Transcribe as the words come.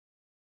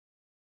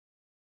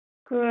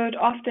Good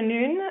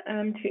afternoon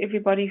to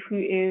everybody who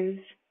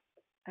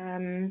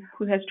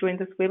has joined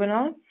this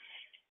webinar.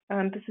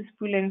 This is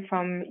Puleng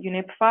from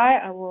UNEP-FI.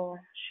 I will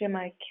share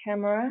my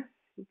camera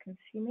so you can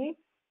see me.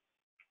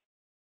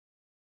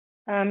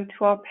 To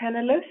our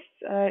panelists,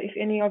 if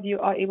any of you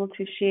are able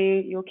to share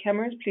your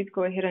cameras, please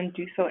go ahead and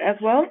do so as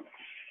well.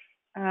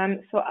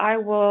 So I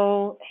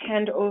will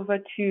hand over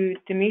to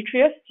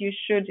Demetrius. You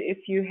should,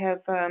 if you have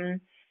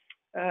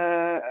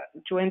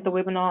joined the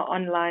webinar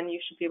online, you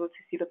should be able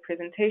to see the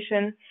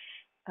presentation.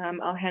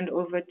 I'll hand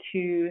over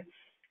to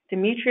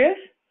Demetrius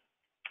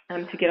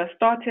to get us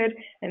started,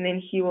 and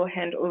then he will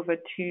hand over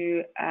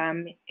to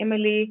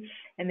Emily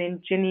and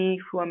then Ginny,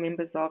 who are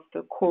members of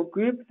the core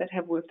group that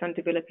have worked on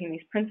developing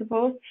these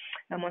principles.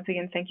 Once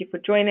again, thank you for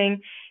joining.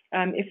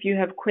 If you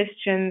have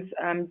questions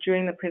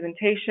during the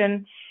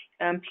presentation,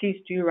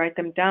 please do write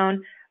them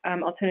down.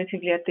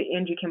 Alternatively, at the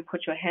end, you can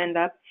put your hand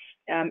up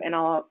and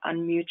I'll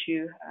unmute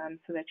you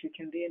so that you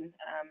can then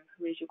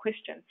raise your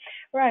question.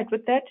 All right,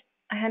 with that,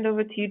 I hand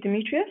over to you,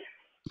 Demetrius.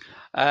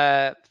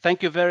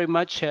 Thank you very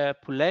much,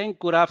 Puleng.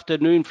 Good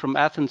afternoon from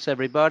Athens,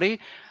 everybody.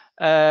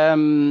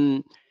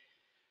 I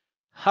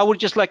would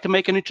just like to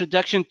make an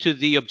introduction to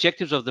the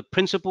objectives of the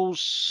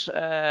principles.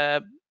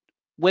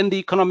 When the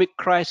economic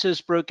crisis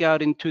broke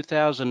out in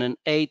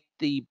 2008,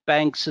 the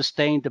banks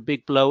sustained a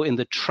big blow in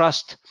the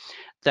trust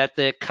that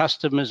their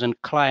customers and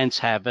clients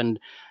have. And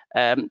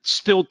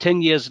still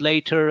 10 years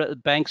later,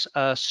 banks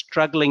are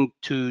struggling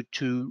to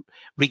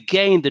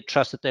regain the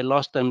trust that they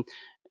lost. And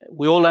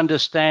we all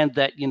understand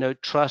that,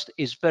 trust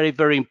is very,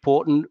 very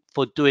important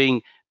for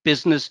doing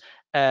business,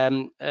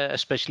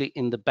 especially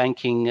in the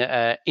banking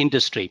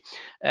industry.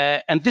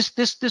 And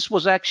this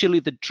was actually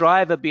the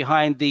driver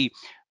behind the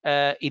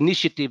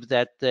initiative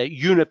that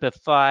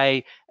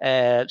UNEP-FI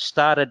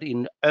started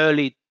in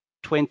early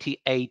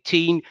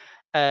 2018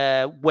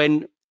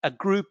 when a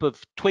group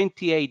of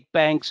 28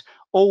 banks,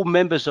 all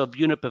members of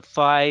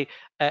UNEP-FI,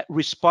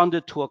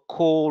 responded to a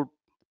call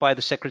by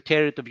the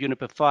Secretariat of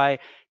UNEP-FI,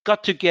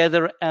 got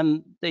together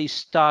and they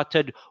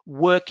started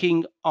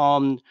working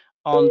on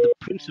the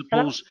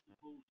principles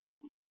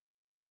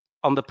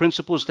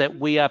that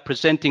we are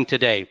presenting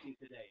today.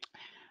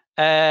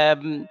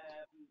 The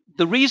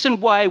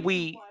reason why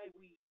we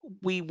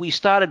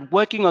started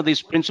working on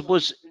these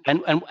principles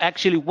and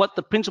actually what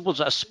the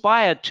principles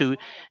aspire to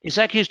is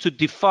actually to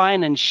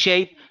define and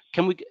shape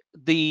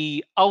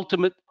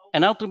ultimately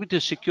to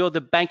secure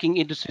the banking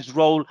industry's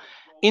role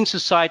in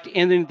society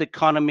and in the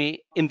economy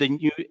in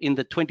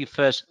the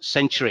 21st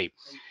century.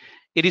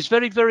 It is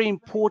very, very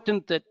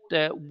important that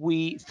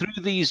we,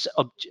 through these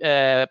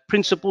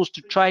principles,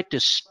 to try to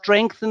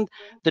strengthen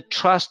the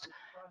trust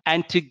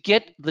and to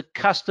get the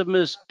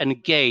customers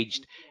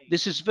engaged.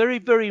 This is very,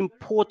 very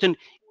important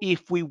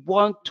if we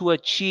want to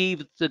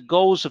achieve the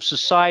goals of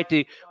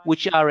society,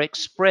 which are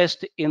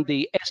expressed in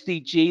the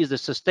SDGs, the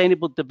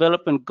Sustainable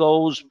Development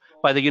Goals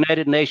by the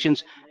United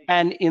Nations,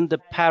 and in the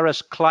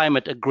Paris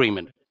Climate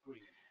Agreement.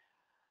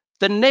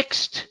 The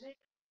next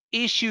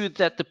issue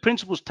that the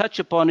principles touch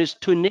upon is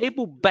to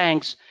enable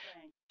banks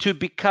to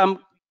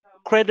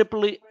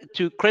credibly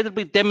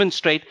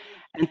demonstrate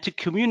and to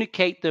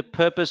communicate their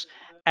purpose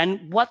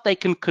and what they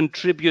can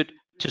contribute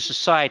to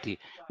society,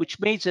 which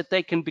means that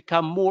they can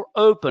become more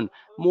open,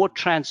 more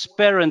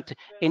transparent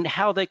in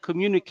how they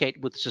communicate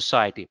with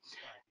society.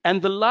 And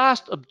the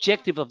last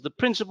objective of the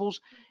principles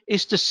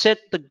is to set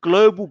the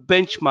global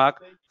benchmark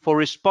for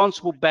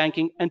responsible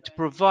banking and to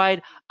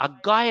provide a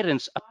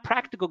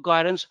practical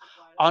guidance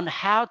on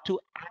how to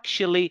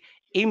actually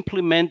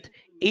implement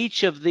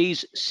each of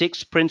these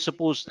 6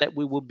 principles that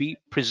we will be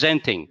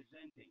presenting.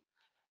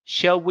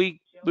 Shall we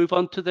move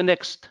on to the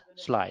next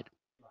slide?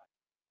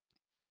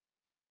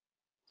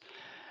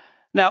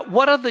 Now,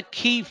 what are the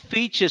key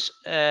features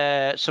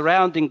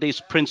surrounding these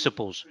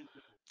principles?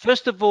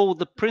 First of all,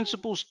 the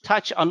principles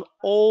touch on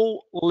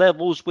all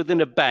levels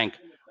within a bank,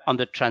 on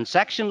the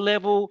transaction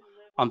level,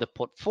 on the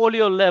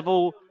portfolio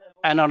level,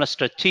 and on a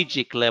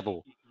strategic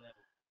level.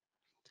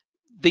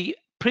 The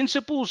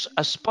principles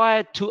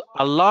aspire to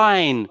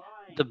align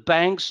the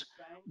banks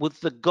with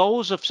the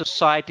goals of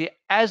society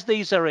as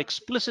these are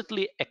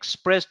explicitly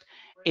expressed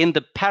in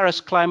the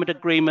Paris Climate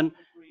Agreement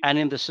and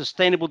in the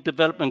Sustainable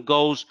Development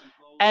Goals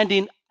and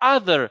in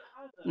other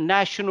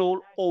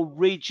national or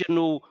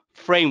regional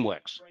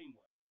frameworks.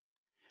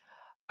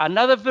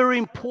 Another very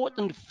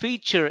important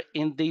feature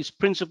in these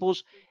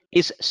principles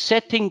is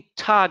setting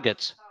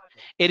targets.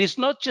 It is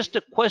not just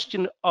a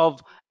question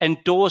of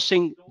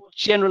endorsing,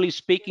 generally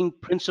speaking,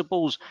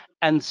 principles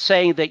and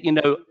saying that,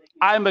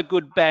 I'm a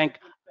good bank,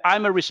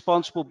 I'm a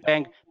responsible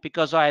bank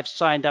because I have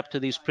signed up to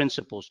these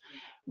principles.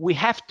 We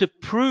have to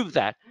prove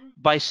that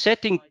by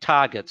setting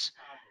targets,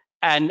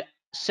 and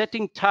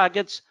setting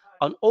targets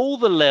on all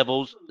the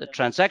levels, the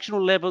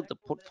transactional level, the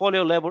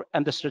portfolio level,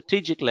 and the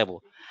strategic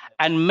level,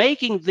 and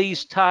making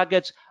these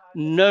targets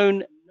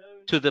known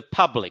to the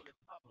public.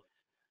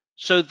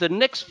 So the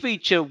next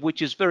feature,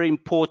 which is very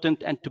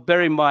important and to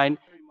bear in mind,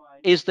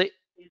 is the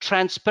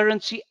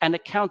transparency and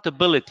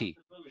accountability.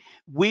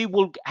 we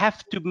will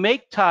have to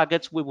make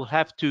targets, we will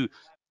have to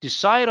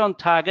decide on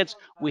targets,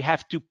 we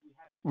have to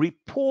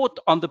report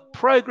on the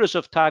progress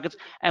of targets,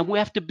 and we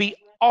have to be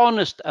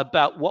honest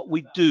about what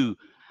we do,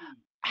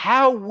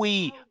 how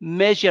we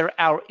measure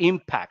our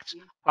impacts,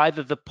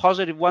 either the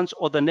positive ones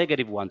or the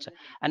negative ones,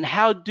 and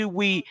how do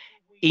we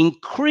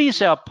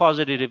increase our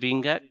positive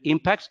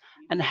impacts,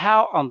 and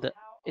how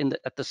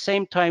at the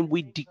same time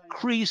we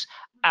decrease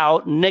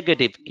our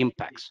negative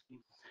impacts.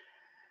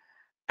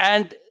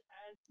 And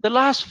the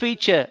last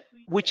feature,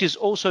 which is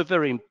also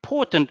very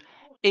important,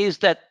 is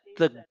that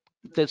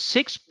the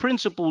 6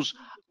 principles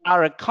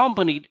are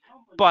accompanied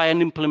by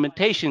an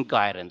implementation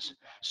guidance.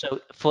 So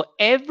for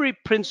every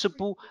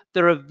principle,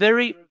 there are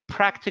very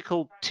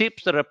practical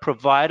tips that are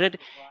provided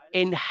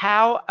in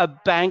how a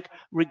bank,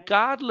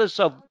 regardless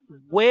of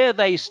where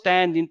they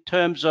stand in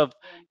terms of,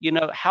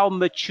 how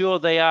mature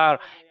they are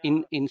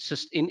in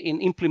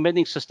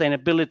implementing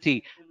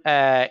sustainability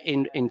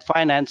in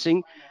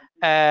financing,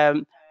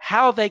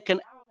 how they can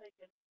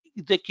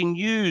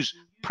use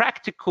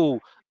practical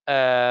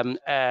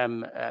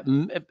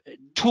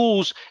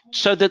tools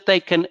so that they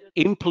can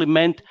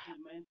implement,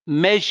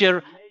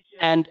 measure,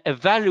 and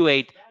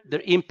evaluate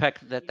the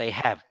impact that they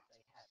have.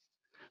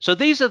 So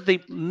these are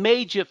the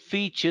major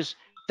features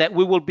that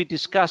we will be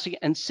discussing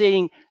and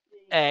seeing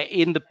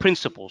in the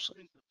principles.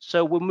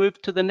 So we'll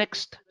move to the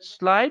next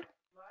slide.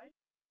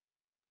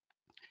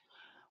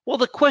 Well,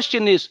 the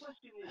question is,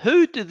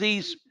 who do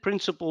these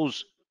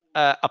principles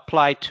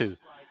apply to?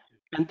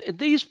 And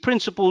these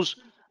principles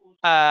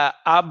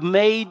are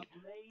made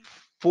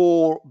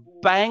for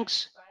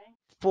banks,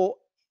 for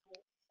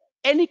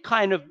any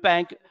kind of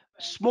bank,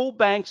 small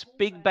banks,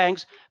 big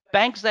banks,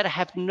 banks that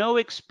have no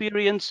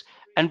experience,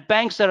 and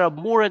banks that are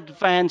more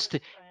advanced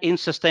in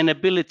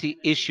sustainability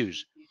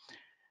issues.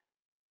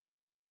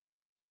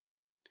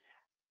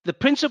 The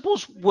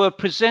principles were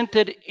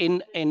presented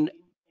in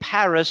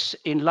Paris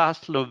in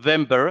last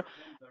November,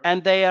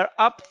 and they are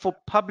up for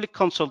public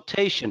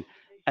consultation.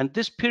 And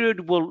this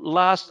period will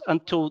last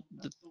until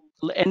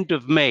the end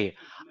of May,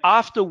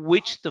 after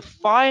which the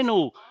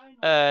final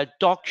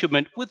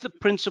document with the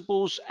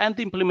principles and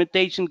the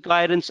implementation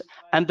guidance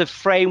and the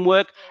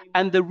framework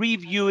and the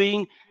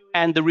reviewing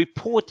and the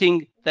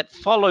reporting that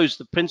follows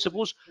the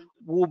principles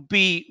will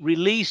be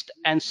released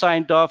and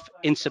signed off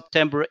in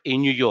September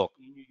in New York.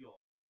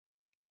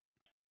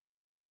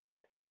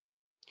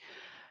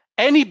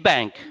 Any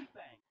bank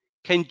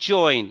can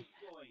join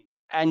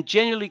and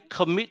genuinely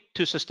commit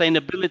to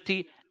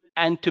sustainability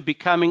and to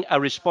becoming a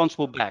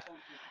responsible bank.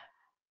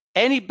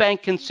 Any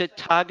bank can set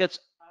targets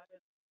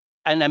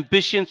and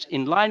ambitions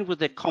in line with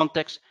their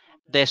context,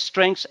 their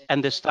strengths,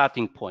 and their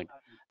starting point.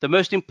 The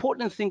most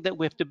important thing that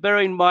we have to bear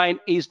in mind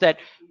is that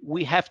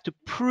we have to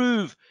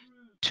prove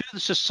to the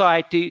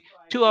society,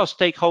 to our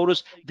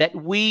stakeholders, that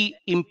we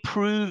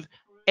improve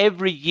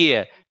every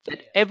year,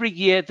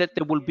 that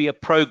there will be a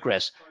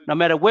progress, no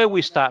matter where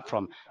we start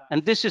from.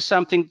 And this is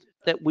something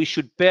that we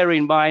should bear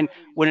in mind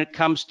when it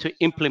comes to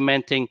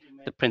implementing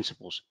the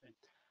principles.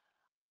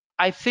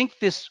 I think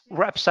this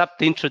wraps up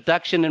the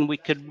introduction, and we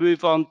can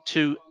move on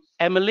to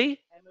Emily,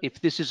 if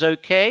this is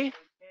okay.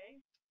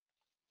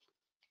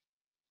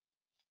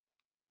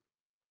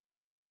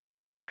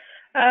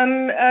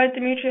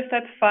 Demetrius,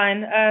 that's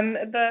fine.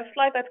 The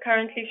slide that's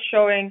currently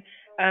showing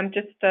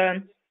just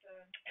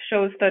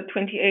shows the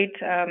 28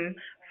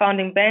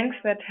 founding banks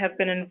that have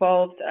been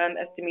involved,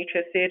 as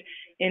Demetrius said,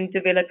 in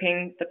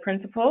developing the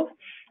principles.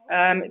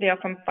 They are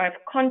from 5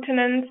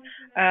 continents,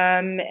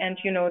 and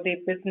their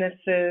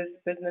businesses,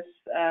 business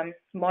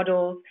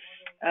models,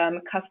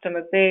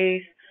 customer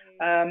base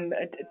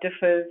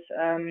differs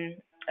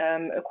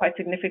quite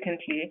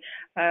significantly.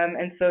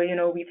 And so,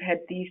 we've had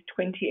these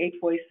 28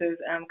 voices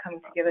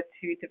coming together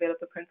to develop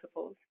the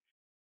principles.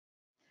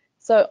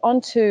 So on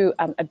to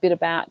a bit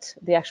about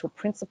the actual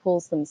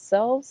principles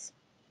themselves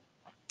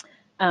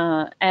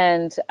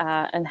and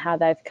how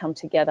they've come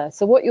together.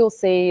 So what you'll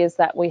see is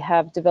that we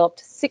have developed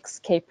 6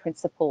 key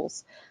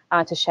principles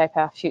to shape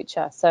our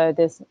future. So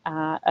there's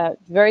a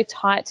very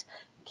tight,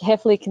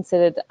 carefully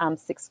considered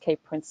 6 key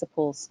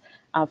principles,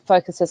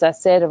 focused, as I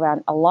said,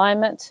 around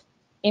alignment,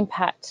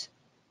 impact,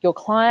 your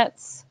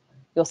clients,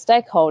 your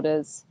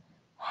stakeholders,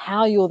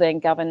 how you'll then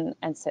govern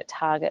and set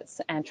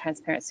targets, and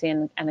transparency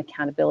and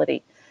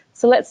accountability.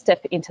 So let's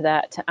step into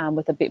that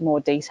with a bit more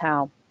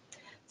detail.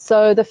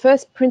 So the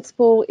first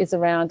principle is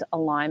around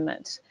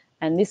alignment.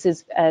 And this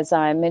is, as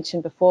I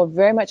mentioned before,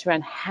 very much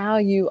around how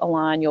you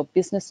align your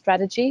business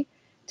strategy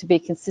to be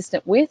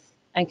consistent with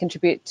and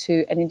contribute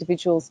to an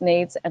individual's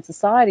needs and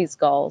society's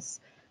goals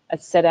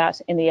as set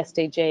out in the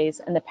SDGs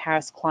and the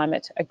Paris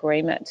Climate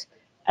Agreement,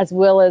 as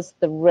well as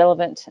the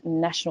relevant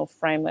national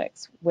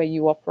frameworks where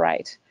you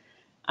operate.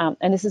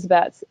 And this is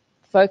about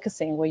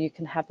focusing where you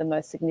can have the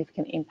most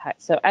significant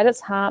impact. So at its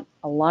heart,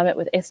 alignment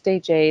with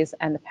SDGs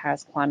and the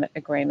Paris Climate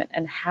Agreement,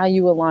 and how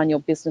you align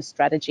your business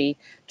strategy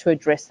to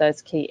address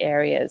those key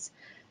areas.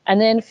 And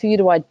then for you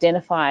to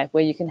identify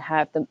where you can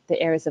have the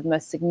areas of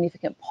most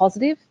significant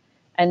positive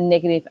and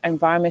negative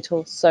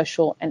environmental,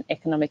 social, and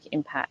economic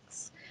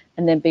impacts.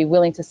 and then be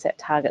willing to set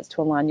targets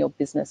to align your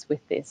business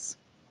with this.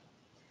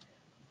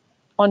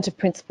 On to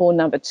principle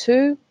number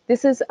 2.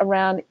 This is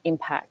around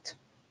impact.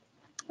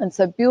 And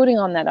so building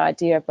on that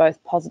idea of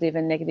both positive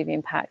and negative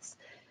impacts,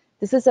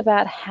 this is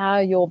about how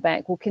your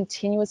bank will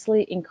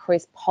continuously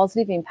increase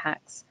positive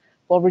impacts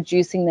while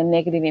reducing the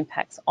negative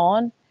impacts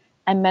on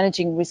and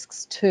managing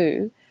risks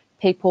to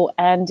people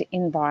and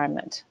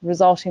environment,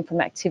 resulting from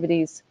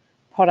activities,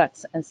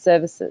 products and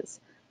services.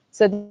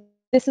 So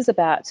this is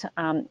about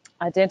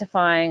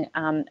identifying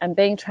and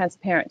being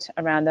transparent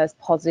around those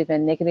positive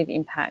and negative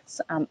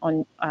impacts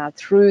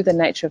through the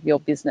nature of your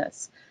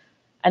business,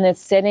 and then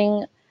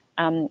setting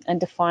and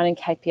defining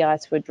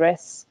KPIs to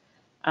address,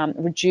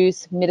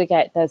 reduce,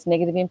 mitigate those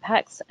negative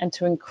impacts, and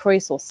to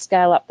increase or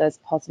scale up those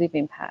positive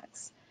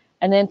impacts,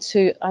 and then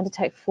to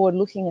undertake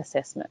forward-looking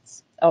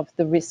assessments of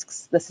the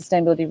risks, the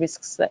sustainability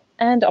risks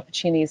and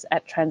opportunities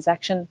at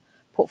transaction,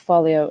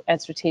 portfolio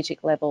and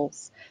strategic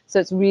levels. So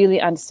it's really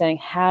understanding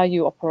how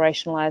you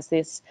operationalize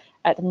this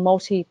at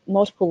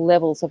multiple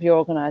levels of your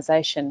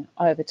organisation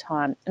over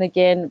time. And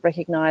again,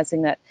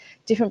 recognising that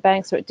different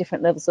banks are at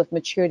different levels of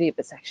maturity, but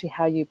it's actually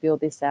how you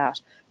build this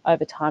out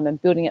over time and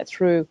building it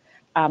through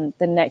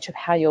the nature of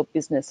how your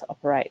business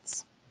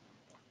operates.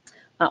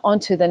 On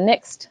to the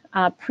next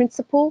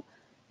principle.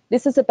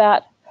 This is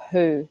about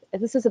who.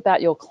 This is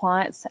about your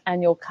clients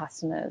and your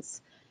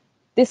customers.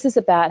 This is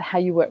about how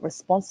you work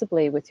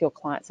responsibly with your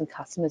clients and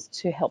customers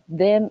to help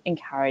them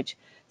encourage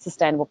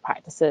sustainable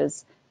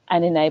practices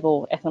and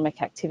enable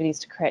economic activities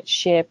to create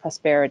shared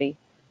prosperity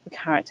for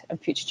current and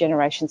future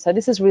generations. So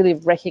this is really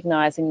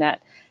recognising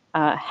that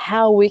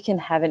how we can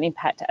have an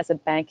impact as a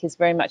bank is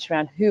very much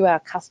around who our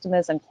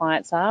customers and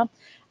clients are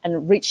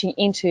and reaching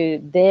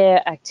into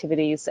their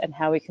activities and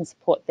how we can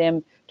support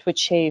them to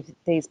achieve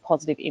these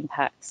positive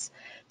impacts.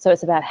 So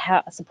it's about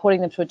how supporting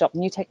them to adopt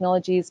new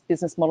technologies,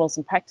 business models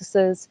and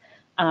practices.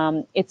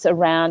 It's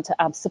around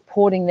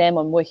supporting them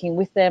and working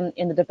with them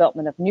in the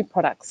development of new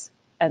products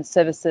and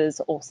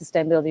services or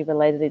sustainability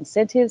related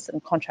incentives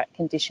and contract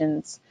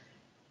conditions,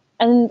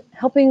 and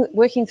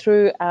working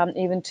through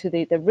even to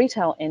the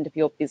retail end of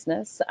your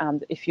business,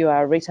 if you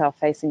are a retail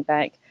facing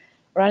bank,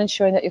 around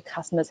ensuring that your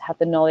customers have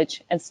the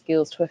knowledge and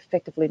skills to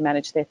effectively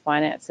manage their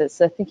finances.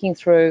 So thinking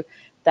through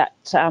that,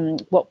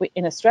 what we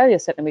in Australia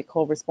certainly we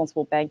call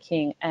responsible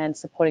banking, and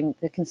supporting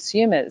the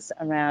consumers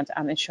around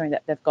ensuring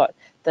that they've got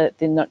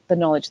the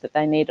knowledge that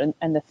they need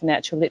and the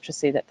financial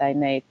literacy that they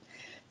need.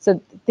 So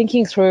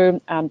thinking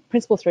through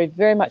principle 3,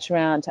 very much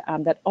around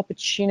that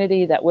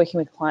opportunity that working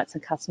with clients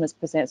and customers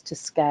presents to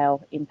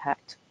scale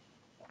impact.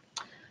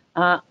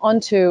 On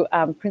to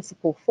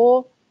principle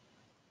 4.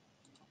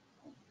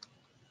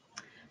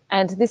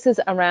 And this is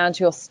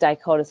around your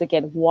stakeholders,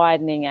 again,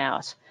 widening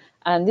out.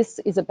 And this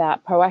is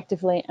about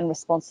proactively and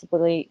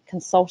responsibly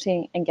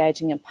consulting,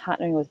 engaging and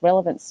partnering with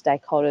relevant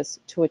stakeholders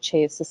to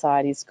achieve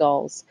society's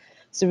goals.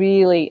 So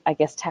really, I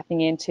guess,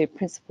 tapping into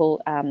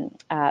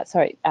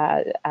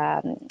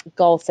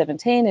goal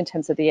 17 in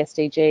terms of the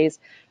SDGs,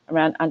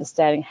 around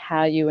understanding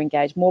how you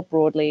engage more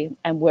broadly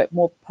and work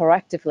more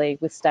proactively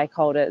with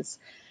stakeholders,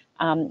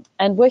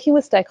 and working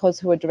with stakeholders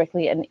who are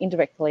directly and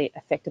indirectly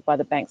affected by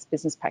the bank's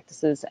business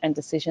practices and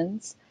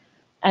decisions,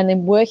 and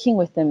then working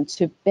with them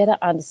to better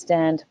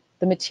understand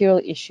the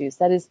material issues,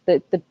 that is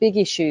the big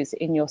issues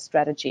in your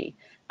strategy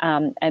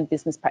and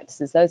business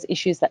practices, those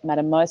issues that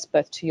matter most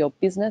both to your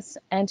business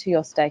and to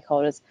your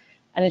stakeholders,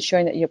 and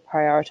ensuring that you're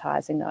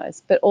prioritising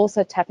those, but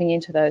also tapping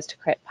into those to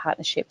create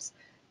partnerships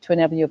to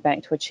enable your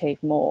bank to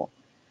achieve more.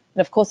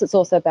 And of course, it's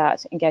also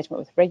about engagement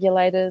with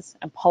regulators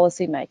and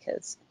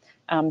policymakers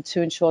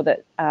to ensure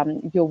that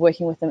you're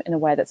working with them in a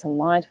way that's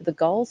aligned with the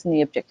goals and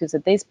the objectives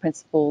of these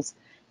principles,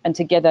 and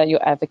together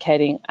you're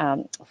advocating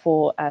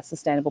for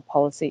sustainable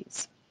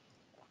policies.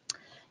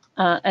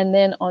 And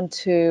then on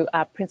to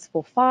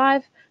principle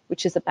 5,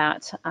 which is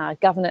about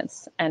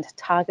governance and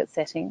target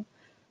setting.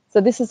 So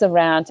this is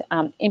around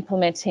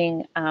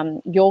implementing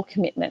your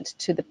commitment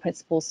to the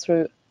principles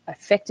through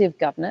effective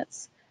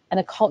governance and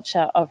a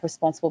culture of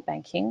responsible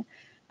banking,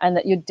 and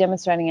that you're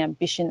demonstrating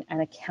ambition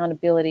and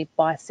accountability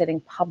by setting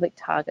public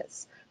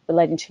targets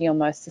relating to your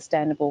most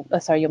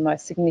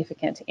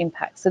significant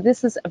impact. So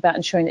this is about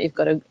ensuring that you've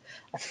got a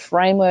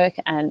framework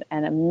and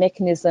a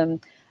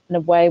mechanism and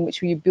a way in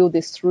which you build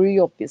this through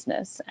your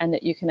business, and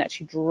that you can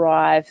actually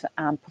drive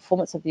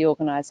performance of the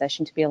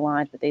organisation to be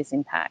aligned with these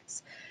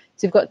impacts.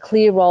 So you've got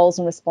clear roles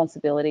and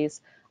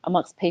responsibilities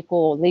amongst people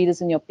or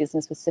leaders in your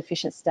business with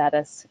sufficient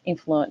status,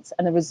 influence,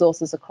 and the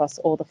resources across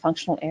all the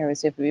functional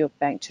areas of your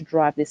bank to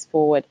drive this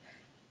forward.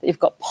 You've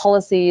got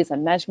policies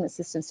and management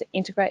systems to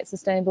integrate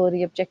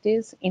sustainability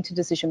objectives into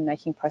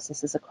decision-making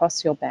processes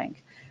across your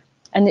bank,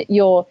 and that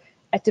you're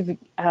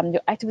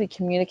actively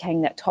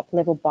communicating that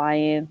top-level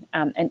buy-in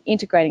and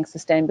integrating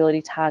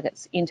sustainability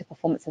targets into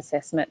performance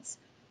assessments,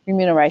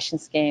 remuneration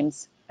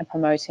schemes, and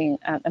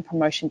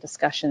promotion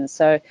discussions.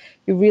 So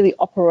you're really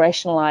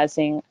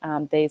operationalising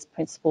these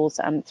principles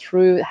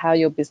through how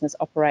your business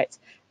operates,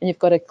 and you've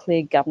got a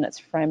clear governance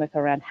framework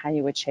around how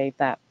you achieve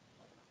that.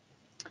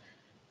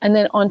 And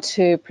then on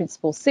to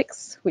Principle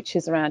 6, which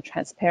is around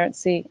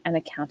transparency and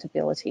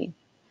accountability.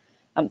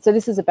 So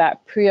this is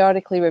about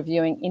periodically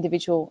reviewing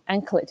individual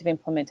and collective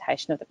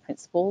implementation of the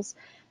principles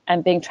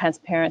and being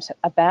transparent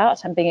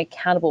about and being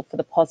accountable for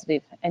the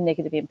positive and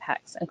negative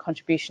impacts and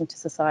contribution to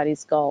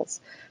society's goals.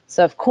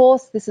 So of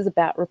course, this is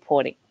about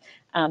reporting.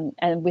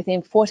 And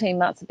within 14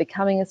 months of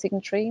becoming a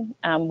signatory,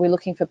 we're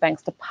looking for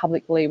banks to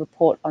publicly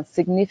report on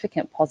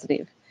significant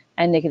positive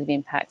and negative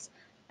impacts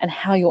and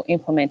how you're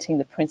implementing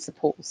the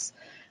principles.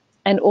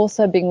 And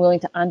also being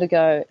willing to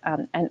undergo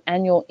an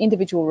annual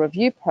individual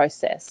review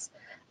process.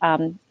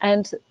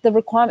 And the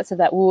requirements of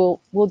that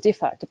will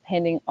differ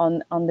depending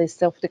on the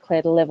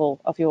self-declared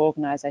level of your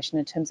organisation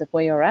in terms of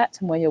where you're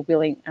at and where you're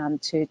willing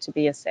to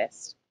be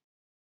assessed.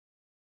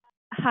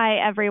 Hi,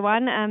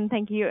 everyone.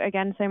 Thank you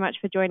again so much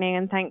for joining,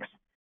 and thanks,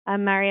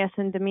 Marius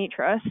and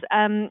Dimitros.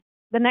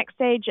 The next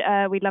stage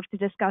we'd love to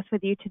discuss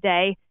with you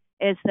today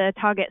is the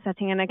target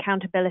setting and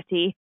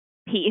accountability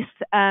piece.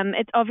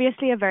 It's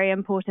obviously a very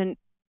important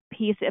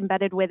piece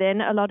embedded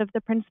within a lot of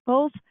the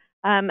principles.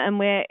 And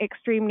we're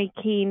extremely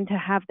keen to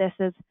have this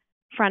as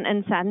front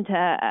and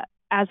center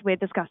as we're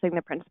discussing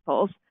the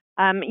principles.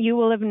 You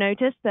will have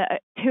noticed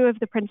that 2 of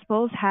the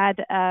principles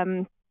had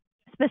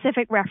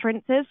specific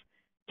references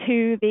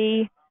to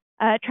the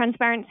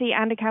transparency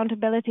and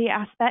accountability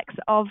aspects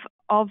of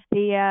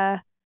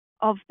the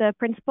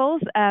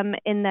principles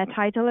in their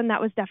title, and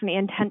that was definitely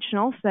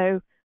intentional.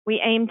 So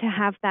we aim to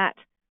have that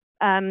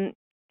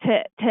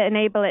to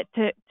enable it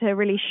to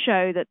really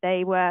show that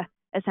they were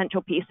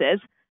essential pieces.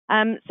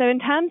 So in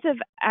terms of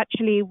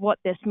actually what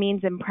this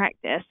means in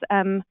practice,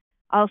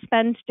 I'll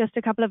spend just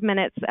a couple of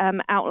minutes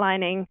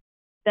outlining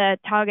the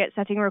target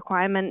setting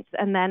requirements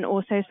and then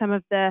also some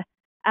of the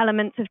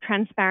elements of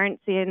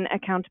transparency and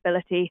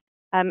accountability,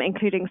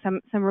 including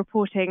some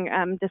reporting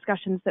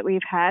discussions that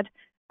we've had.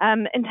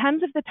 In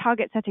terms of the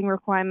target setting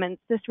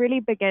requirements, this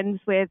really begins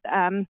with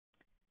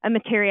a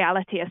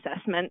materiality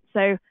assessment.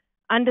 So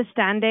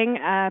understanding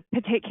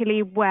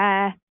particularly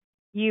where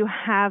you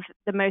have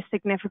the most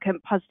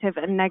significant positive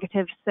and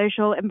negative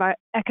social,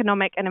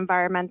 economic, and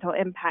environmental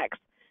impacts.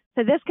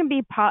 So this can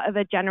be part of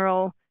a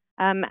general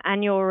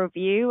annual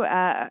review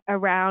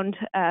around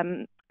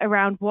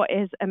what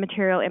is a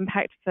material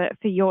impact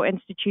for your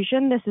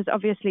institution. This is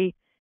obviously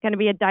going to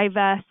be a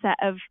diverse set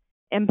of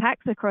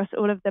impacts across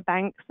all of the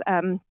banks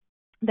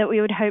that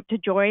we would hope to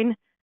join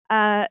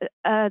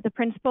the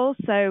principles.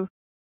 So,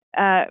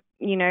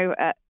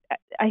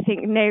 I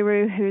think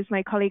Nehru, who's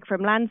my colleague from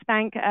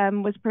Landsbank,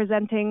 was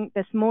presenting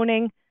this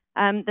morning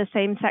the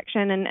same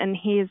section, and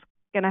he's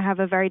going to have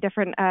a very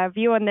different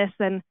view on this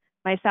than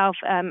myself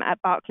at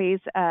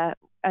Barclays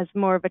as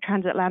more of a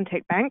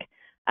transatlantic bank.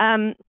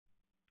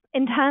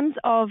 In terms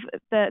of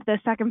the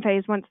second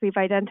phase, once we've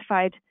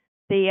identified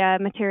the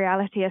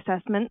materiality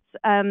assessments,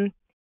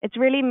 it's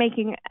really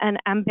making an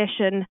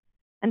ambition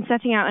and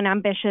setting out an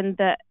ambition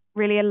that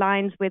really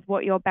aligns with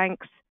what your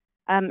bank's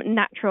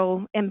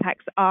natural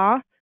impacts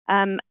are.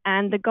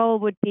 And the goal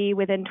would be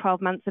within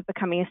 12 months of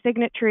becoming a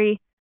signatory,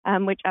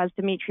 which, as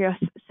Dimitrios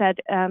said,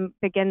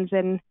 begins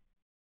in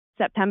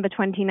September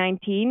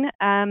 2019.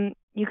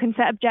 You can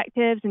set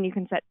objectives and you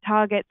can set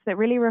targets that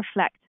really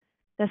reflect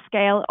the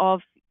scale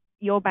of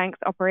your bank's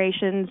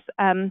operations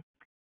and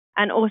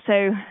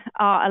also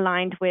are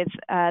aligned with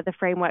the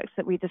frameworks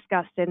that we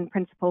discussed in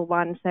Principle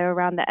 1, so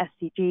around the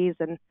SDGs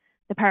and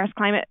the Paris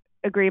Climate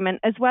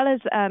Agreement, as well as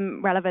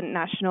relevant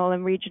national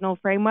and regional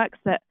frameworks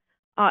that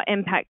are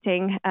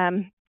impacting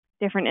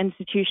different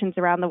institutions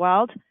around the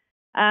world.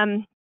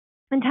 In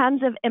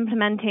terms of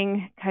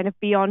implementing kind of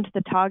beyond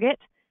the target,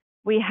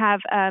 we have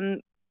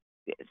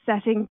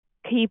setting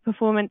key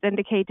performance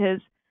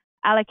indicators,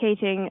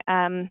 allocating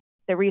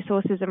the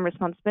resources and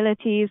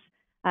responsibilities,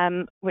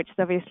 which is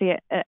obviously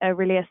a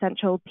really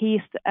essential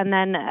piece, and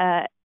then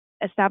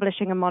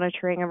establishing a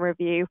monitoring and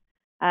review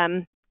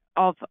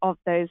of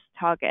those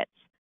targets.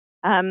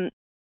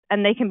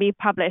 And they can be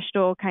published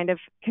or kind of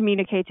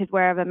communicated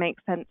wherever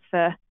makes sense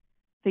for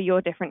your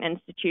different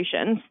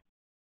institutions.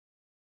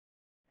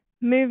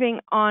 Moving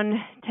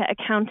on to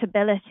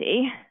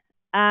accountability.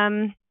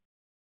 So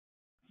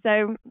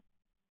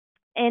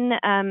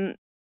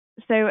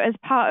as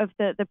part of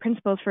the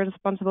principles for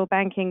responsible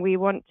banking, we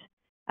want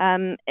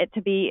it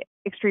to be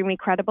extremely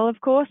credible,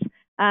 of course.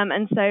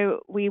 And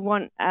so we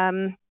want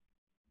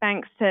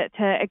banks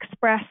to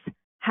express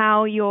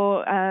how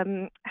you're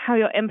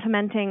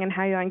implementing and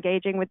how you're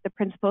engaging with the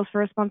principles for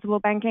responsible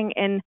banking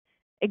in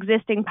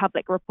existing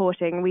public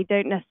reporting. We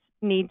don't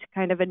need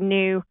kind of a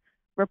new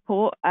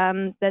report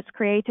that's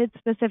created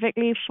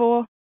specifically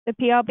for the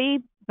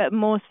PRB, but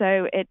more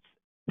so it's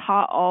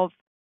part of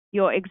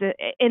your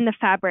in the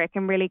fabric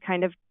and really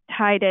kind of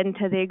tied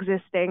into the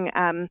existing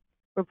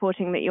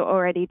reporting that you're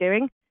already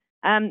doing.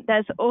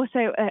 There's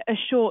also a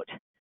short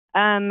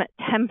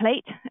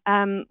template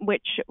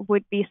which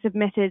would be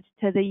submitted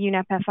to the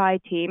UNEP FI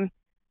team,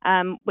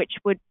 which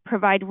would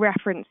provide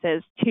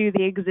references to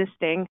the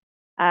existing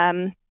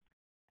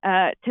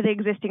to the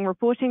existing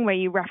reporting where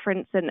you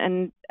reference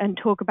and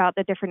talk about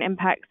the different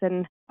impacts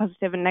and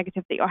positive and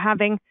negative that you're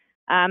having,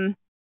 and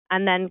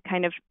then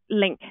kind of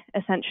link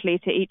essentially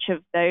to each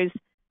of those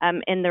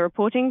in the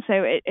reporting.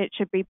 So it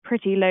should be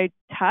pretty low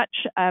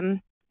touch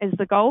is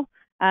the goal,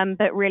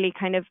 but really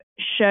kind of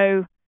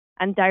show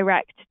and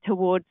direct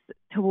towards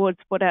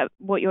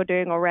what you're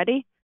doing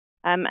already,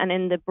 and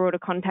in the broader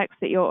context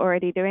that you're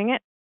already doing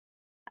it.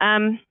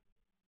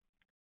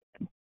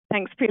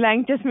 Thanks,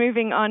 Puleng. Just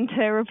moving on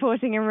to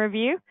reporting and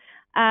review.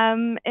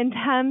 In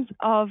terms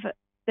of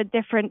the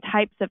different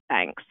types of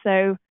banks,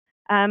 so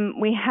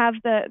we have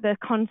the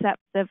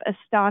concepts of a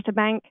starter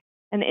bank,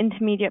 an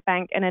intermediate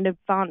bank, and an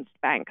advanced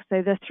bank.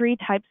 So the three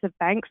types of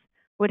banks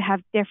would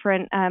have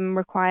different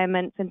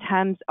requirements in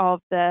terms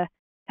of the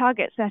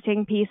target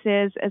setting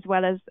pieces as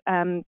well as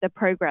the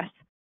progress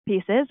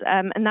pieces.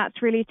 And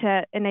that's really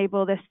to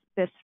enable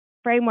this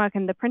framework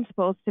and the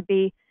principles to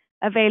be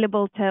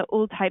available to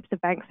all types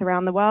of banks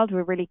around the world.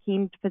 We're really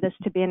keen for this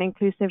to be an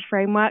inclusive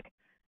framework.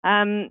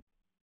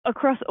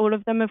 Across all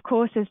of them, of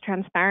course, is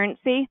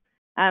transparency.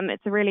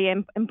 It's a really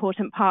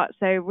important part.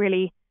 So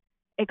really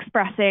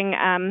expressing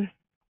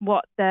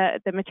what the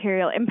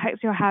material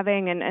impacts you're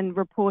having and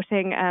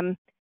reporting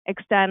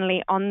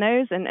externally on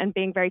those and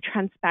being very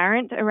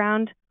transparent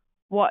around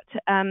what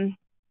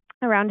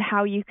around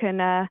how you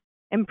can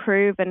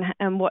improve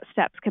and what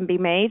steps can be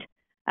made.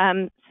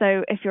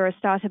 So if you're a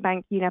starter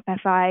bank,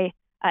 UNEP FI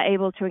are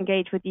able to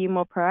engage with you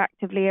more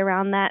proactively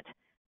around that.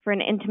 For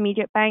an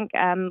intermediate bank,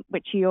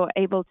 which you're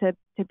able to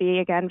be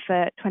again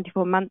for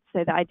 24 months,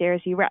 so the idea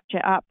is you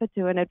ratchet up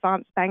to an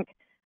advanced bank,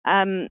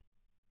 the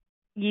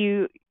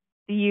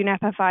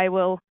UNEP FI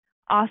will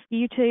ask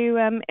you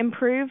to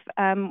improve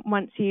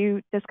once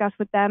you discuss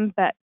with them,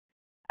 but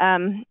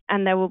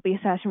and there will be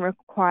certain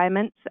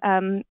requirements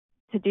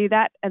to do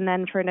that. And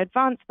then for an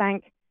advanced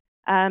bank,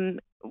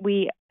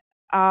 we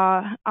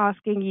are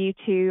asking you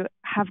to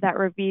have that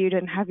reviewed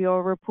and have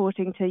your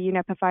reporting to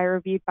UNEP FI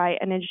reviewed by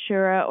an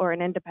insurer or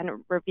an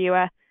independent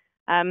reviewer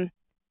to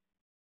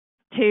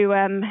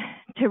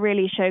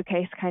really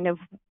showcase kind of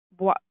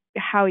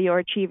how you're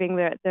achieving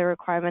the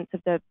requirements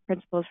of the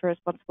principles for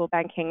responsible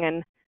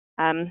banking,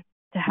 and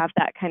to have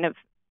that kind of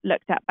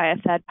looked at by a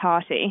third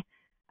party.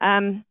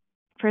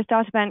 For a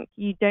starter bank,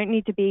 you don't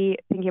need to be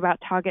thinking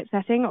about target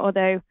setting,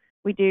 although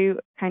we do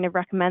kind of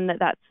recommend that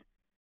that's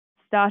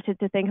started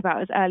to think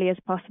about as early as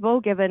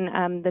possible, given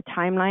the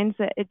timelines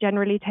that it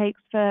generally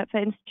takes for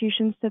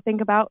institutions to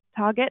think about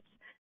targets.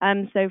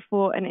 So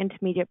for an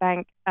intermediate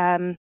bank,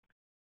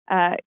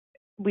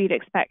 we'd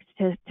expect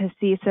to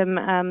see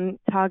some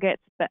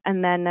targets,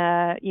 and then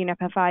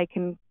UNEP FI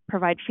can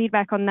provide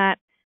feedback on that.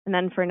 And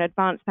then for an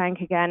advanced bank,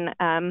 again,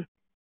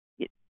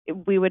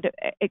 we would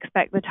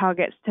expect the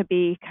targets to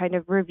be kind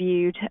of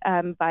reviewed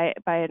by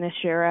an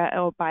insurer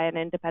or by an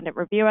independent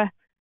reviewer.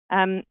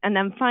 And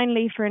then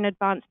finally, for an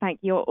advanced bank,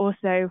 you're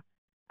also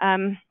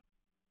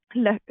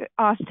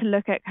asked to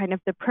look at kind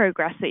of the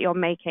progress that you're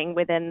making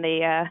within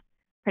the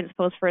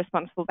principles for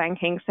responsible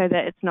banking, so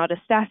that it's not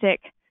a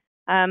static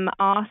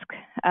ask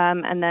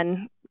and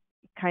then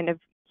kind of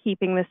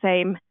keeping the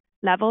same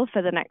level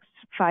for the next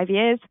 5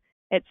 years.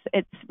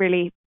 It's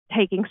really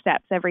taking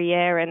steps every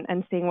year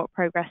and seeing what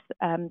progress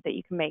that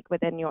you can make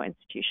within your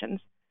institutions.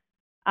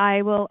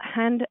 I will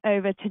hand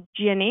over to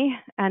Ginny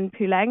and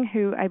Puleng,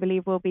 who I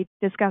believe will be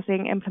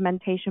discussing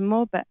implementation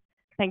more, but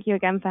thank you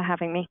again for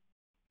having me.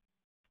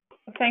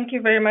 Thank you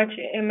very much,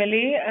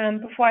 Emily.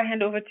 Before I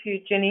hand over to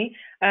Ginny,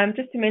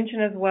 just to mention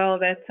as well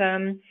that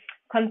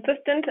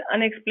consistent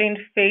unexplained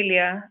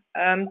failure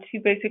to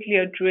basically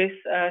address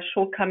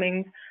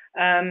shortcomings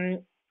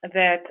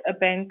that a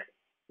bank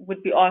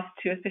would be asked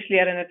to, especially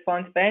at an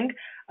advanced bank,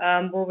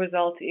 will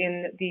result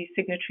in the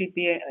signatory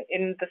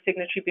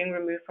being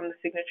removed from the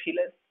signatory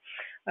list.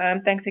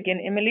 Thanks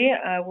again, Emily.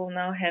 I will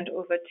now hand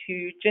over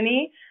to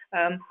Ginny,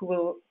 who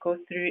will go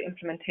through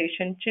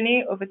implementation.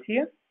 Ginny, over to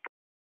you.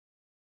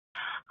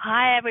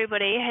 Hi,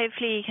 everybody.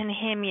 Hopefully you can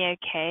hear me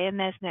okay and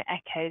there's no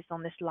echoes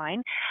on this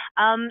line.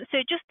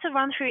 So just to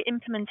run through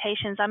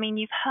implementations, I mean,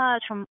 you've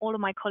heard from all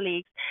of my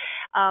colleagues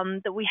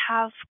that we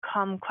have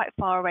come quite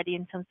far already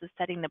in terms of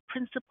setting the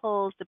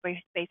principles, the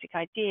basic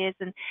ideas,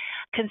 and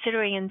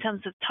considering in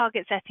terms of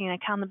target setting and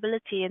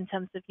accountability in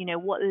terms of,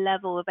 what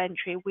level of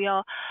entry. We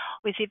are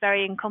obviously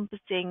very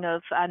encompassing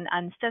of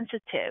and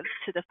sensitive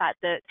to the fact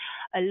that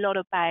a lot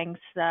of banks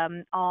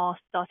are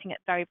starting at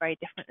very, very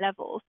different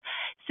levels.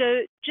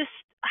 So just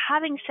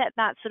having set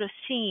that sort of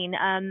scene,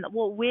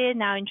 what we're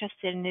now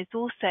interested in is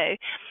also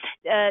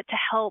to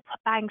help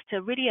banks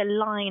to really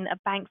align a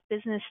bank's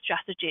business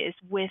strategies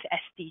with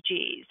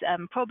SDGs.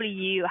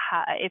 Probably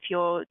if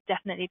you're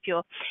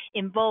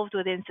involved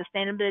within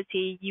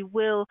sustainability, you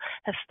will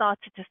have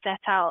started to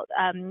set out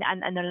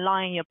and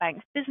align your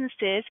bank's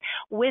businesses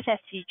with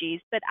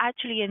SDGs. But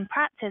actually, in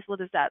practice, what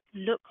does that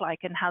look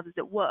like and how does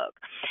it work?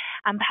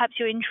 and perhaps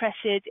you're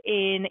interested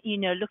in,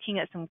 looking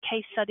at some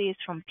case studies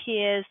from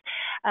peers,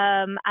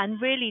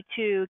 and really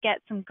to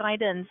get some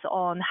guidance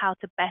on how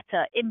to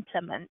better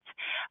implement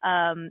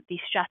these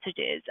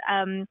strategies.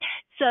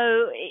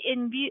 So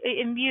in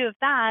view of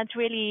that,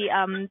 really,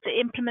 the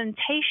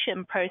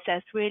implementation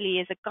process really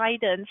is a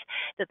guidance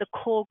that the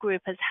core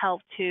group has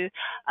helped to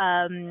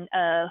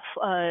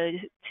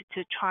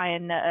try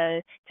and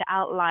to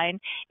outline.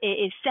 It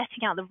is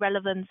setting out the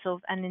relevance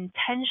of an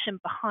intention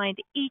behind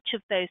each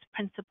of those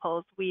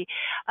principles we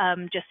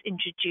just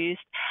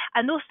introduced,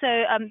 and also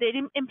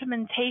the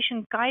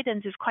implementation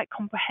guidance is quite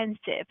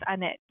comprehensive,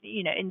 and it,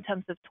 in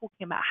terms of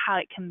talking about how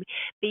it can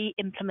be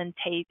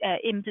implemented,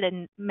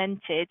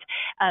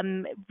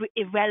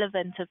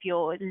 irrelevant of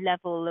your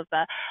level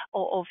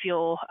of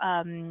your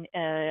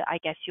I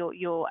guess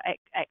your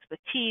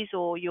expertise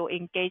or your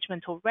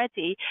engagement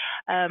already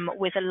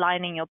with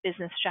aligning your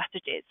business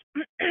strategies.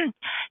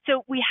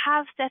 So we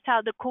have set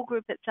out, the core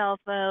group itself,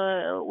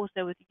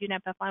 also with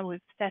UNEP-FI, we've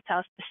set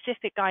out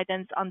specific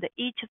guidance under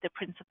each of the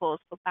principles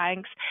for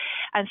banks,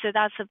 and so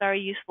that's a very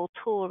useful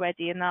tool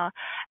already.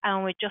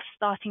 And we're just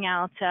starting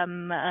out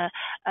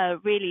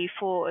really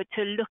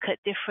to look at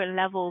different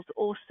levels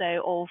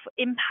also of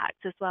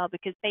impact as well,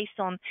 because based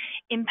on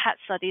impact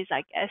studies,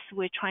 I guess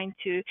we're trying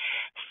to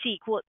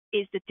seek what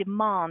is the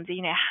demand.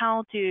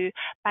 How do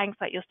banks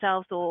like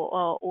yourselves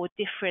or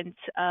different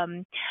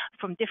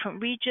from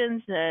different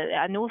regions,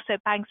 and also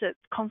banks that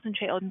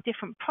concentrate on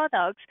different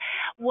products,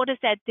 what is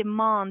their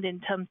demand in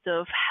terms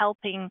of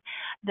helping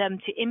them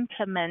to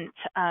implement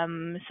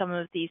some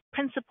of these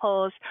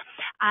principles,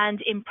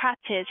 and in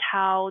practice,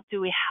 how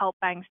do we help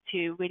banks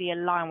to really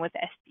align with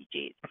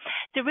SDGs?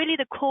 So really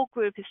the core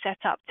group is set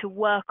up to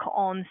work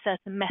on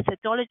certain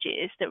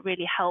methodologies that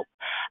really help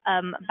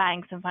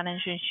banks and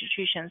financial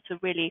institutions to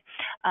really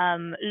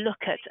look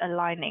at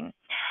aligning.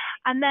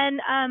 And then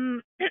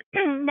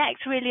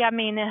next, really,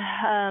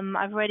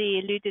 I've already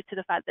alluded to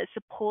the fact that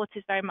support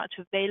is very much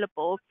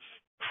available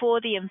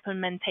for the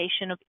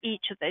implementation of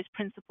each of those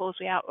principles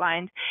we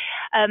outlined.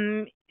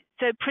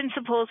 So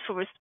principles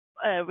for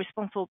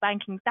responsible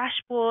banking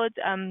dashboard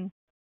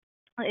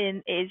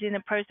is in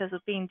the process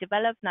of being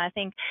developed, and I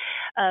think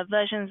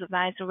versions of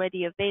that is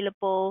already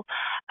available.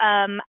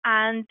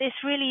 And this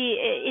really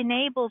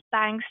enables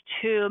banks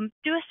to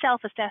do a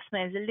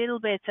self-assessment. It's a little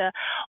bit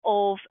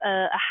of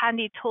a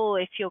handy tool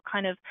if you're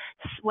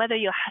whether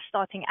you're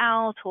starting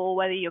out or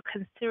whether you're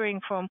considering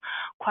from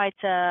quite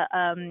a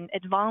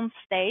advanced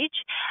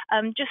stage,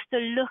 just to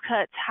look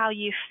at how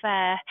you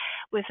fare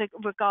with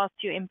regards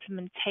to your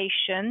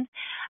implementation.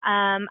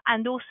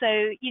 And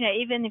also,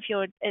 even if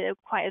you're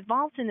quite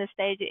advanced in the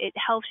stage, it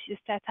helps you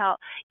set out,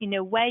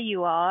 where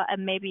you are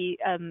and maybe,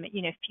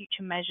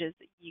 future measures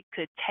that you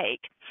could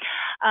take.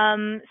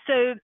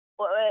 So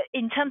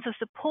in terms of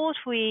support,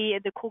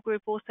 the core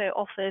group also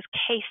offers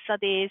case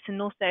studies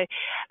and also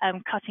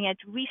cutting edge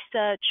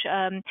research.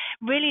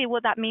 Really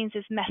what that means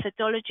is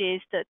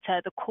methodologies that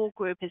the core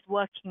group is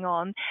working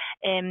on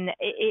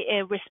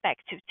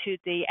respective to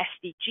the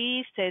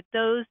SDGs. So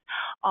those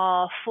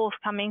are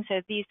forthcoming.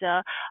 So these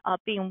are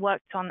being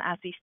worked on as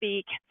we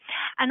speak.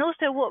 And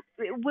also what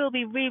will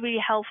be really,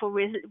 really helpful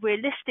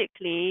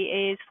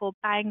realistically is for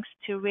banks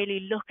to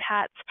really look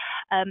at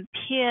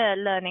peer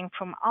learning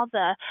from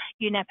other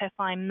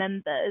UNEP-FI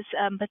members,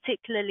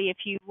 particularly if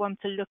you want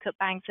to look at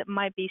banks that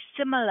might be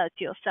similar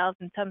to yourselves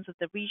in terms of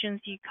the regions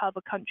you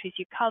cover, countries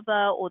you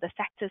cover, or the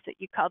sectors that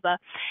you cover.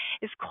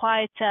 It's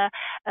quite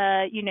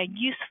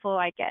useful,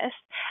 I guess,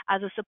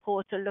 as a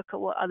support to look at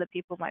what other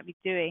people might be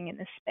doing in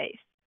this space.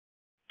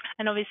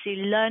 And obviously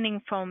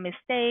learning from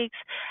mistakes,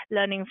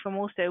 learning from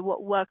also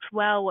what works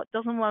well, what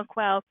doesn't work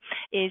well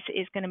is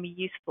going to be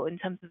useful in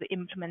terms of the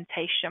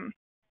implementation.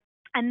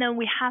 And then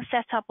we have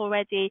set up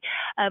already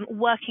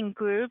working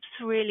groups.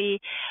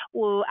 Really,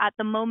 at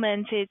the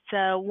moment, it's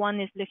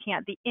one is looking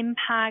at the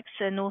impacts,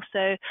 and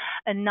also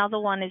another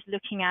one is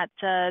looking at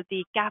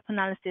the gap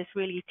analysis,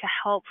 really to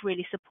help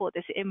really support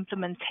this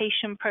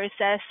implementation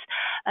process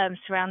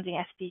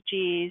surrounding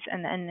SDGs,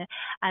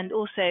 and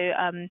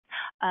also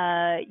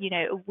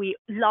we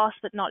last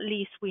but not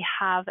least we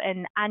have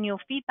an annual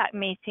feedback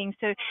meeting.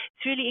 So it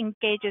really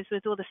engages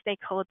with all the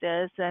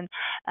stakeholders and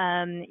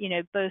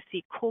both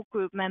the core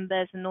group members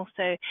and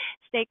also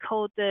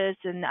stakeholders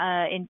and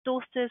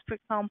endorsers, for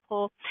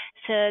example,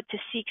 to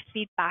seek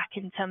feedback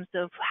in terms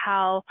of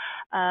how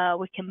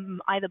we can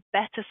either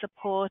better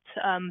support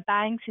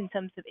banks in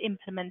terms of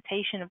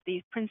implementation of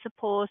these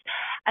principles,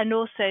 and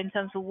also in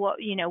terms of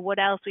what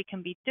else we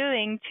can be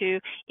doing to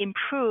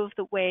improve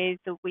the ways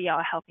that we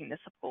are helping the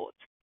support.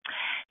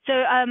 So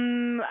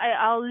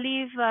I'll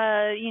leave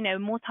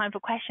more time for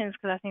questions,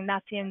 because I think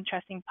that's the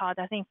interesting part.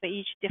 I think for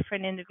each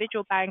different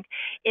individual bank,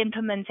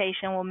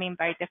 implementation will mean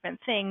very different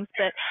things.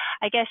 But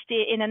I guess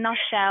in a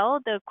nutshell,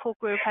 the core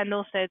group and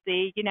also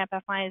the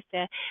UNEP-FI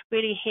is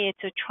really here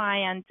to try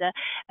and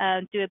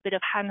do a bit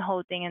of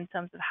hand-holding in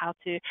terms of how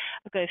to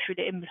go through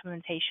the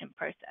implementation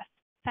process.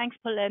 Thanks,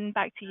 Pauline.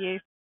 Back to you.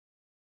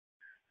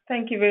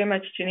 Thank you very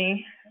much,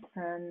 Ginny.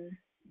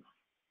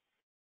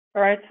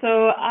 All right,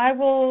 so I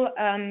will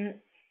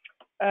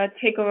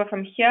take over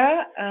from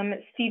here.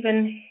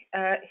 Stephen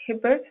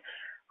Hibbert,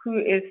 who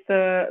is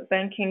the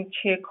banking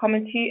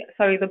committee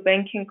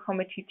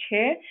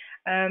chair,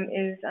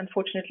 is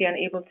unfortunately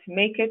unable to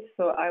make it,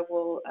 so I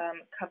will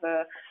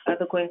cover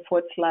the going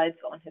forward slides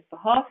on his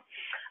behalf.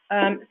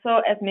 So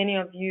as many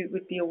of you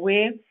would be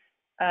aware,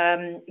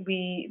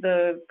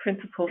 the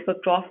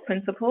draft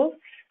principles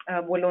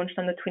were launched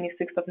on the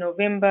 26th of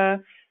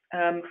November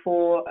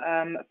for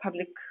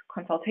public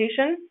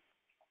consultation.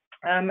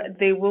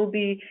 They will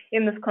be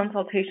in this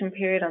consultation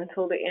period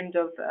until the end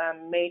of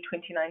May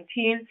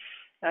 2019.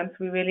 So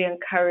we really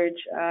encourage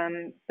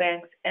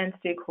banks and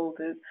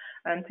stakeholders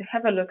to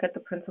have a look at the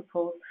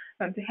principles,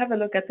 to have a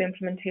look at the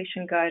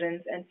implementation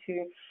guidance, and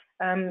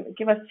to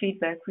give us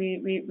feedback.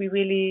 We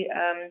really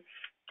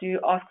do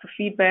ask for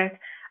feedback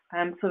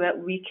so that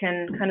we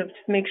can kind of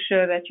just make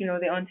sure that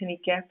there aren't any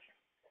gaps,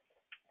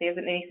 there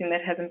isn't anything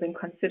that hasn't been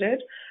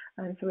considered.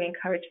 So we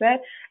encourage that.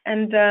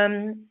 And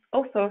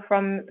also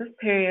from this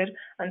period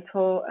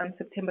until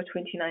September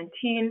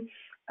 2019,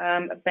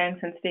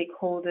 banks and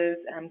stakeholders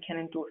can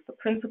endorse the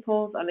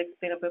principles. I'll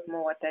explain a bit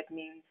more what that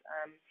means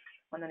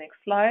on the next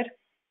slide.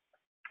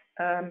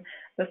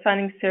 The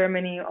signing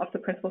ceremony of the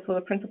principles. So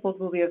the principles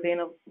will be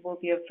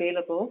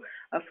available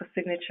for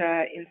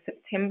signature in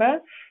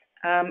September.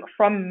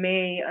 From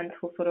May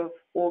until sort of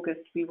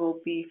August, we will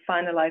be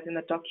finalizing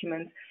the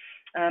documents,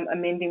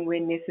 amending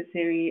when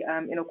necessary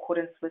in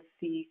accordance with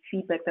the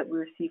feedback that we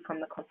receive from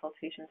the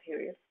consultation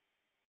period.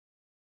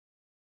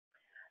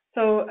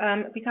 So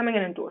becoming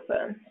an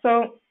endorser.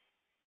 So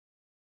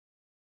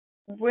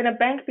when a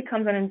bank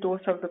becomes an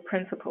endorser of the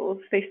principles,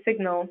 they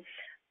signal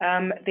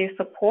their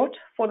support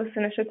for this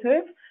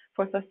initiative,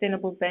 for a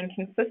sustainable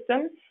banking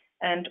system,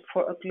 and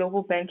for a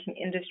global banking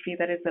industry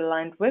that is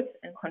aligned with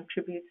and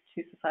contributes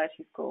to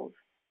society's goals.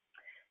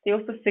 They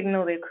also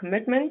signal their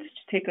commitment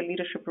to take a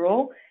leadership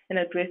role in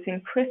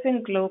addressing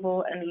pressing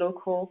global and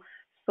local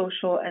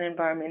social and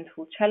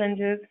environmental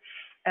challenges,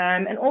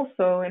 and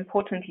also,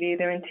 importantly,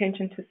 their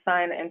intention to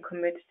sign and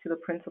commit to the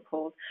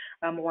principles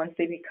once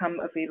they become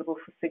available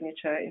for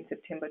signature in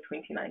September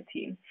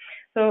 2019.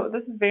 So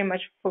this is very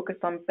much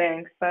focused on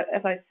banks, but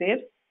as I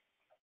said,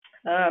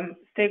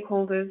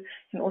 stakeholders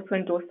can also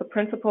endorse the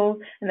principles,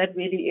 and that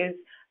really is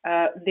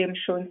them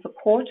showing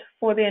support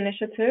for the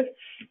initiative,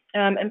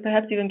 and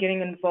perhaps even getting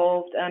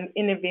involved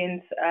in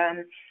events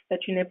that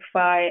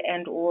UNEPFI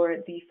and or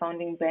the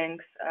founding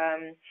banks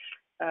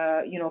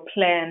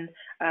plan,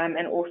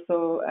 and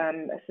also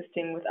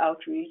assisting with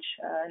outreach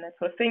and that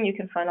sort of thing. You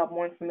can find out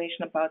more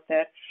information about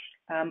that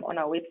on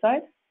our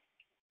website.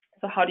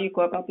 So how do you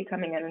go about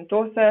becoming an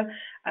endorser?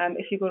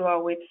 If you go to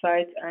our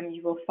website,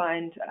 you will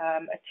find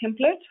a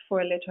template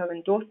for a letter of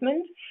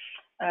endorsement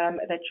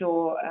that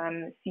your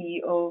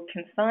CEO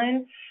can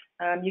sign.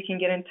 You can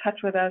get in touch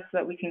with us so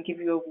that we can give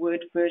you a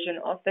Word version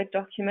of that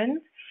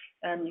document.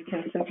 You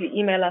can simply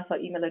email us. Our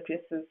email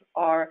addresses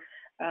are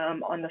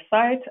on the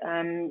site.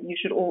 You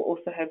should all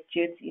also have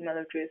Jed's email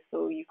address,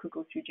 so you could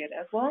go through Jed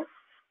as well.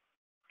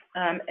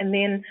 And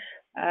then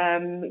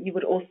you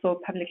would also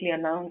publicly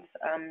announce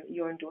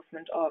your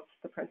endorsement of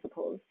the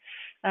principles.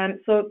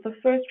 So the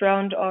first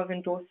round of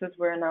endorsers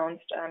were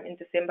announced in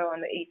December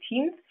on the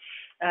 18th,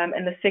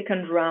 and the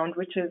second round,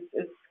 which is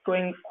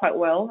going quite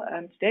well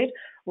to date,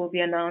 will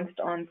be announced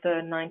on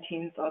the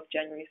 19th of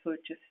January, so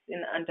just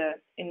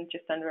in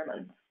just under a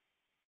month.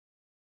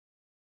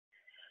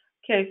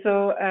 Okay,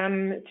 so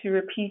to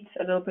repeat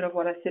a little bit of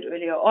what I said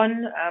earlier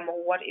on,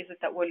 what is it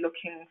that we're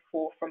looking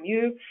for from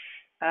you?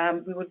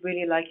 We would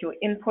really like your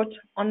input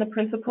on the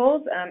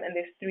principles, and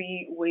there's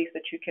 3 ways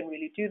that you can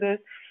really do this.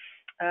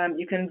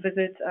 You can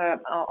visit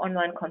our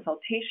online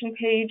consultation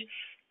page.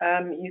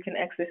 You can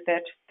access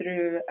that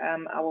through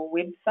our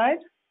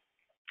website,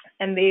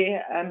 and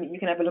there you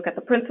can have a look at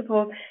the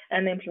principles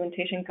and the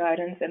implementation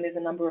guidance, and there's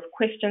a number of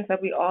questions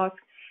that we ask,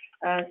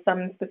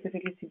 some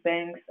specifically to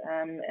banks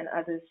and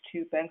others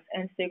to banks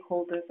and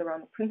stakeholders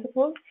around the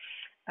principles.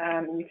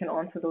 You can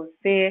answer those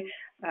there,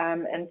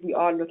 and we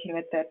are looking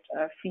at that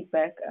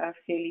feedback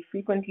fairly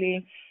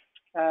frequently,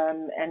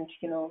 and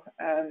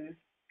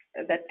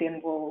that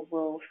then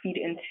will feed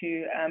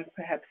into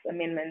perhaps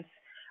amendments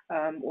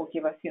or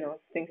give us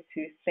things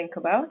to think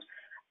about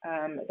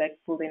that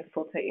will then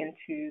filter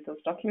into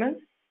those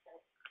documents.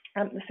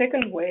 The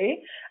second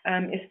way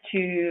is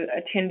to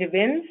attend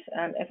events,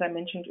 as I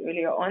mentioned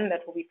earlier on,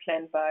 that will be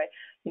planned by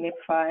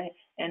UNEPFI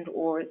and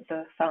or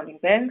the founding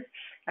banks.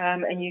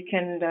 And you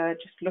can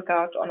just look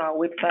out on our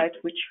website,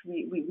 which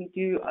we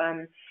do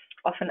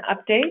often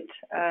update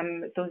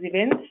those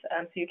events.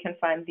 So you can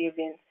find the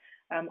events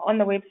on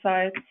the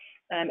website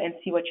and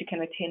see what you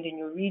can attend in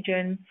your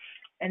region.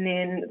 And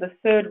then the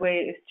third way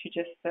is to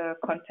just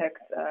contact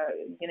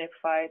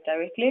UNEPFI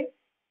directly.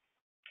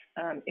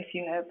 If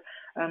you have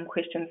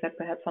questions that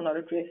perhaps are not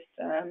addressed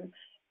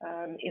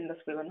in this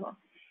webinar.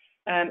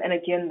 And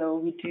again, though,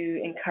 we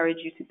do encourage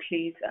you to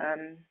please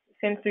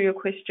send through your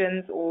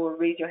questions or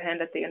raise your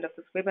hand at the end of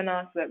this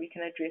webinar so that we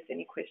can address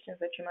any questions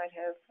that you might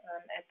have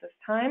at this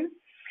time.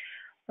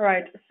 All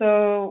right,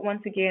 so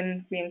once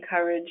again, we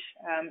encourage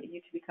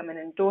you to become an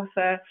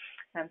endorser,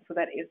 so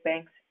that is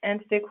banks and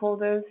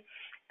stakeholders.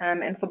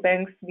 And for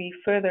banks, we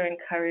further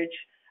encourage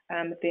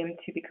them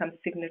to become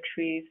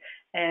signatories.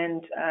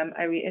 And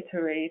I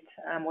reiterate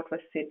what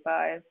was said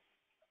by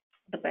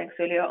the banks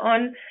earlier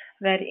on,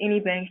 that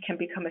any bank can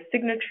become a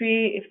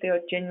signatory if they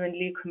are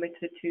genuinely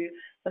committed to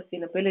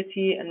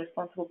sustainability and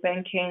responsible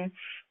banking.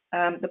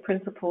 The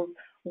principles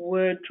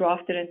were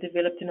drafted and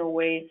developed in a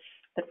way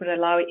that would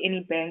allow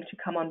any bank to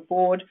come on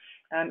board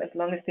as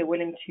long as they're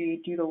willing to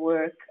do the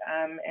work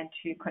and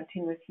to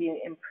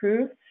continuously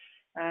improve.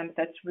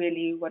 That's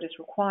really what is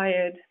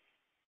required.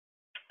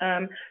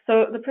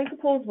 So the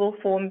principles will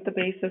form the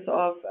basis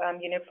of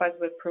UNEP-FI's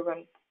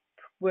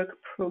work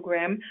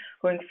program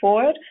going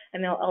forward,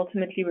 and they'll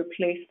ultimately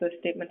replace the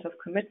statement of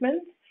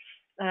commitment.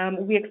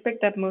 We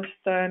expect that most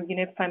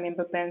UNEP-FI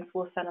member banks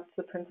will sign up to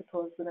the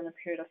principles within a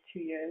period of 2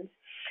 years.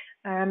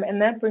 And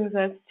that brings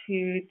us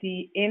to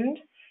the end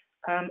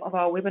of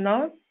our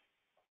webinar,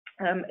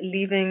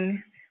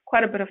 leaving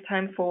quite a bit of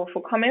time for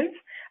comments,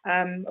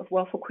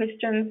 for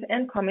questions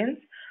and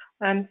comments.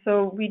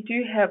 So we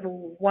do have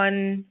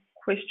one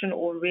question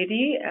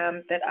already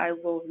that I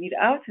will read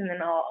out, and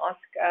then I'll ask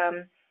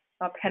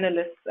our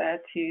panelists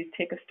to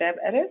take a stab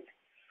at it.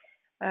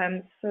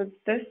 So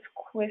this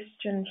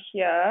question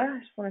here, I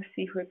just want to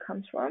see who it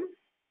comes from.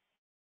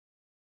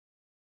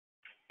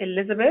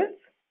 Elizabeth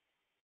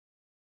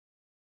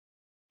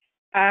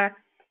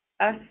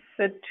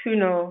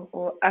Acatuno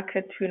or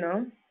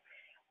Acatuno,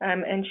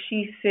 and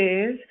she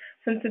says,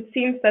 since it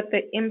seems that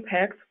the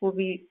impacts will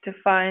be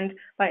defined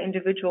by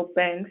individual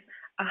banks,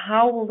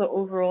 how will the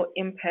overall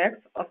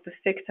impact of the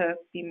sector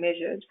be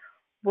measured?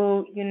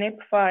 Will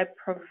UNEP-FI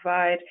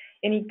provide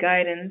any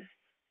guidance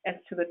as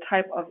to the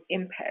type of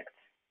impact?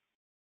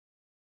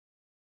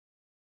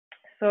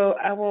 So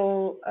I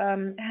will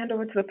hand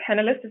over to the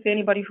panelists. Is there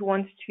anybody who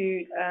wants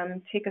to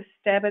take a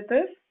stab at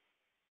this?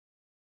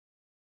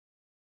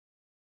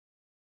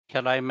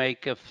 Can I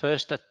make a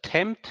first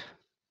attempt?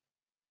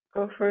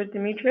 Go for it,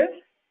 Demetrius.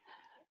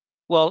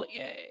 Well,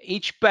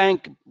 each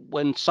bank,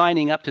 when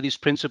signing up to these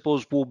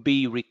principles, will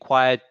be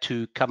required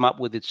to come up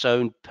with its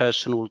own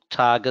personal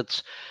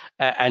targets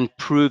and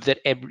prove that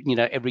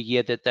every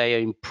year that they are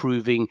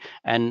improving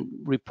and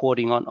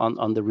reporting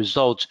on the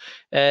results.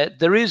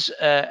 There is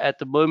at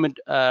the moment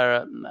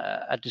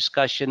a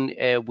discussion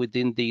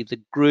within the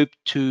group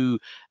to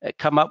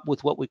come up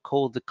with what we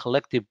call the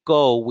collective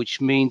goal, which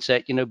means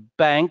that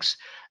banks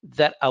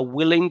that are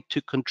willing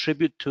to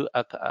contribute to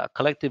a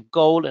collective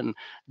goal, and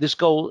this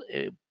goal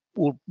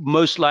will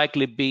most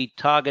likely be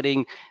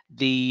targeting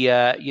the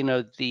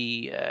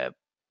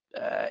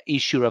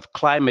issue of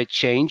climate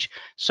change.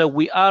 So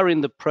we are in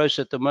the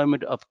process at the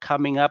moment of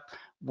coming up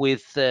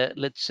with,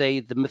 let's say,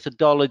 the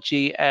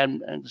methodology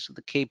and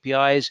the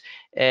KPIs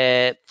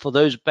for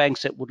those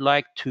banks that would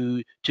like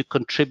to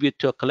contribute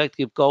to a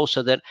collective goal,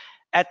 so that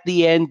at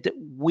the end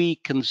we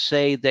can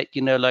say that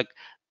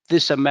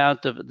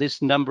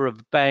this number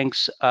of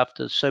banks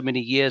after so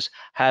many years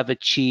have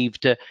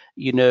achieved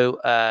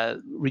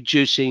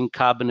reducing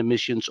carbon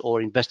emissions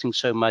or investing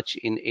so much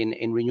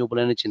in renewable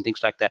energy and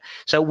things like that.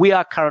 So we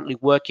are currently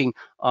working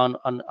on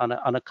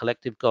a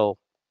collective goal.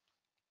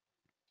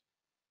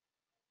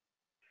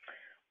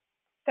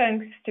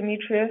 Thanks,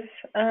 Demetrius.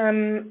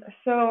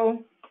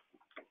 So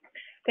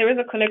there is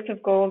a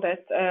collective goal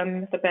that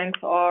the banks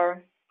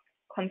are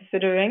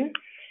considering.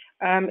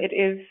 It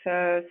is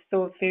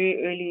still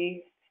very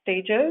early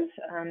stages,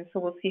 so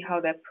we'll see how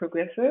that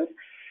progresses.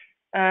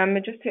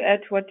 Just to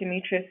add to what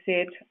Demetrius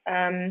said,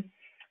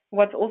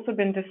 what's also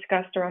been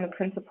discussed around the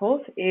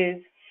principles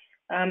is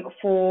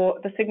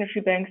for the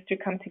signatory banks to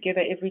come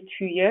together every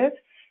 2 years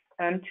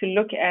to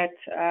look at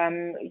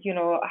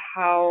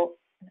how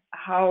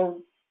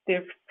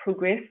they've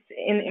progressed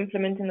in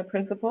implementing the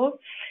principles,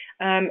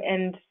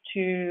 and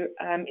to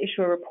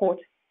issue a report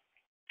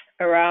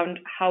around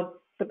how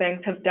the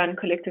banks have done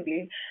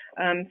collectively.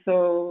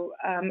 So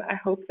I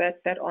hope that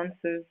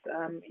answers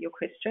your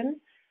question,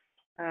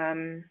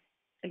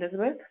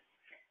 Elizabeth.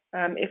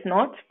 If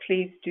not,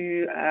 please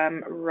do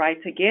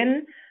write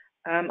again.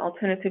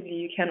 Alternatively,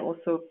 you can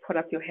also put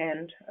up your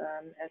hand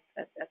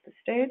at the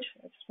stage.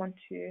 I just want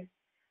to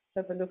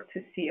have a look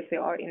to see if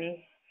there are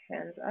any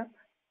hands up.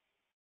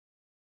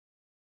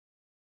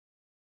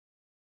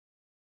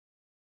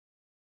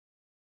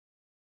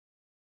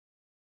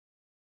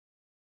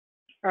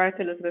 All right,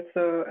 Elizabeth,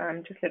 so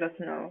just let us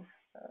know.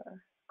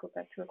 Go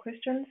back to the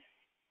questions.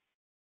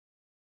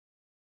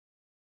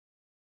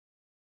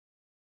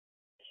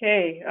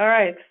 Okay, all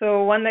right,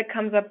 so one that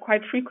comes up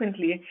quite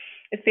frequently: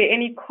 is there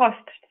any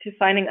cost to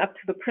signing up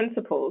to the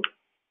principles?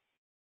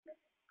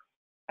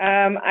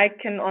 I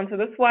can answer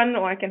this one,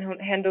 or I can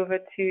hand over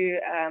to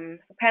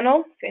the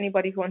panel, to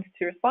anybody who wants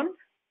to respond.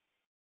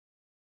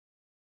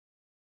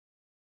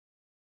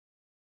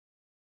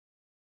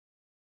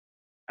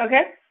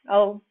 Okay,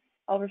 I'll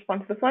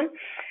respond to this one.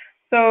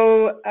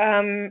 So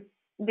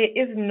there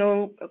is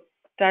no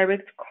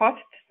direct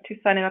cost to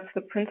signing up to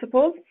the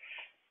principles.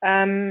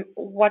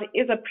 what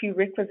is a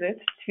prerequisite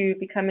to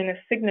becoming a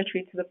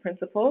signatory to the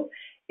principle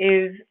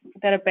is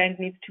that a bank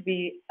needs to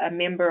be a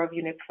member of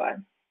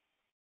UNEPFI.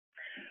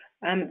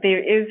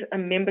 There is a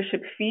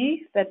membership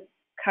fee that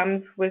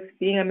comes with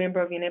being a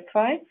member of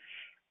UNEPFI,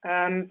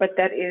 but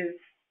that is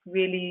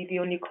really the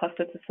only cost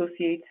that's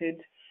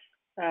associated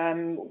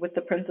with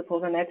the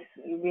principles, and that's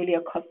really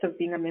a cost of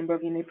being a member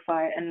of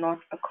UNEPFI and not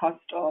a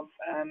cost of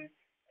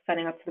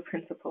signing up to the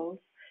principles.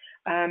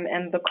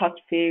 And the cost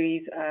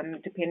varies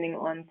depending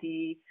on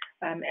the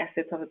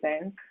assets of a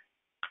bank.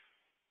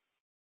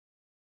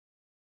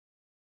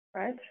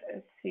 Right,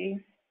 let's see,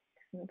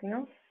 anything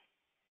else?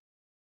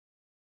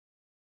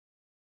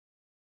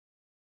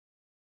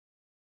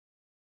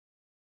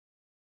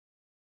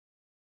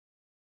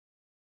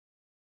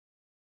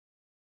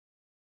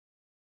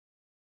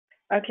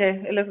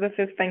 Okay, Elizabeth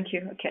says thank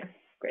you. Okay,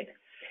 great.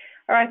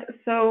 All right,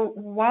 so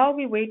while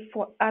we wait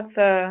for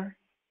other,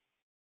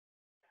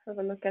 have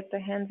a look at the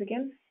hands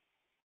again.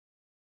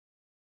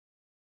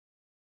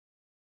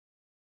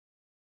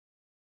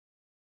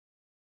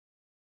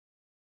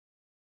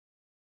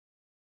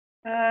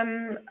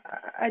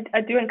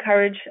 I do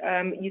encourage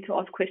you to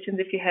ask questions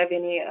if you have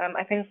any.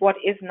 I think what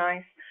is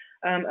nice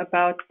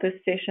about this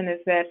session is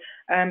that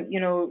you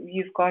know,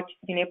 you've got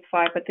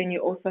UNEPFI, but then you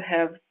also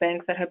have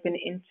banks that have been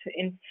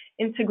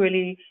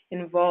integrally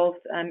involved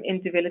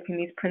in developing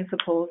these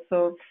principles.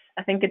 So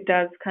I think it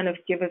does kind of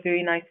give a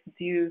very nice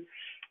view.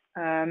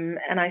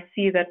 And I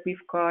see that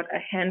we've got a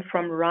hand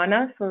from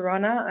Rana. So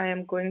Rana, I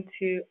am going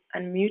to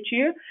unmute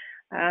you.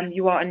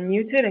 You are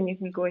unmuted and you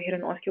can go ahead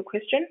and ask your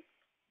question.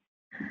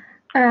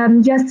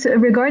 Yes,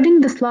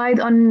 regarding the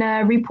slide on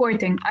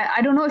reporting,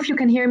 I don't know if you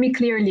can hear me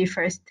clearly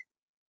first.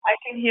 I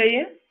can hear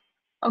you.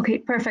 Okay,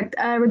 perfect.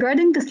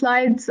 Regarding the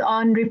slides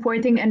on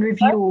reporting and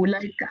review,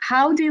 like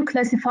how do you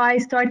classify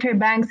starter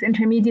banks,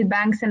 intermediate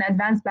banks, and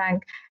advanced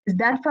bank? Is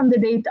that from the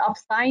date of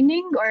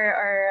signing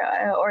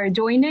or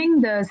joining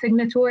the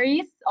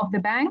signatories of the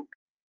bank?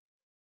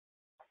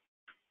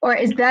 Or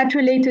is that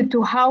related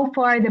to how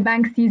far the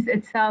bank sees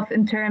itself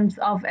in terms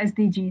of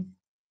SDGs?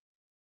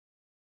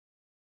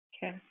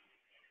 Okay.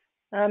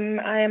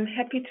 I am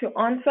happy to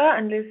answer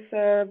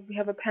unless we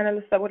have a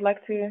panelist that would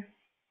like to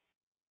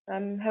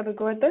have a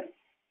go at this.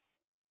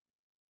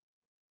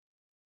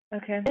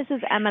 Okay. This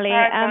is Emily.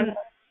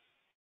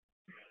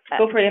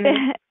 Go for it,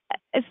 Emily.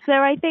 So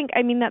I think,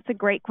 I mean, that's a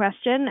great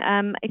question.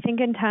 I think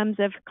in terms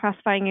of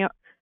classifying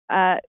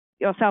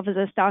yourself as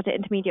a starter,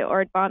 intermediate,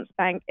 or advanced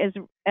bank is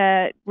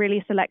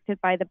really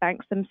selected by the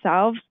banks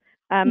themselves.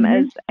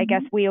 As I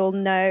guess we all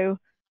know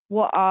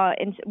where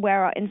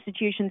our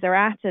institutions are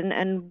at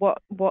and what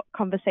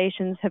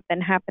conversations have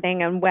been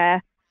happening and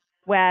where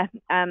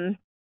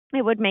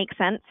it would make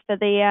sense for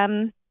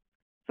the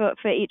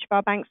for each of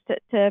our banks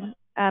to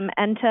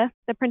enter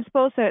the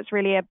principle. So it's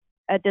really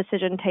a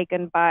decision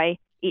taken by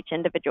each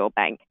individual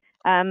bank.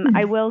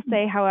 I will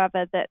say,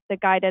 however, that the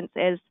guidance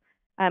is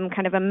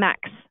kind of a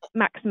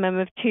maximum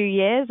of 2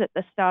 years at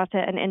the starter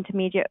and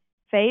intermediate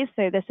phase.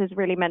 So this is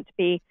really meant to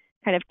be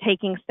kind of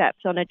taking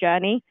steps on a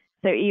journey.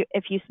 So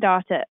if you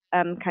start at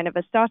kind of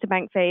a starter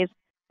bank phase,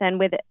 then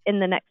in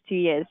the next 2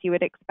 years, you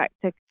would expect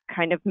to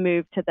kind of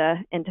move to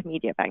the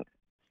intermediate bank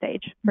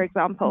stage, for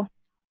example.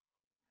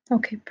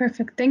 Okay,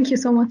 perfect. Thank you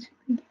so much.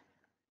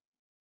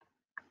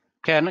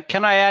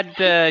 Can I add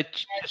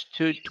just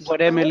to what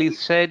Emily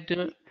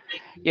said?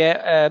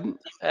 Yeah,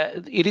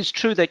 it is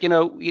true that, you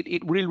know,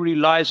 it really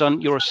relies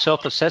on your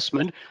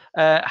self-assessment.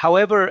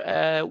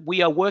 However,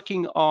 we are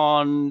working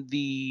on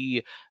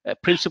the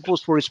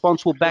Principles for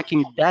Responsible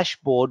Banking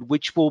dashboard,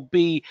 which will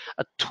be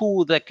a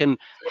tool that can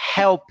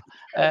help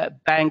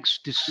banks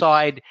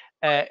decide,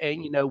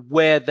 you know,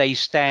 where they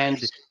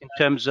stand in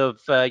terms of,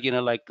 you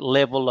know, like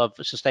level of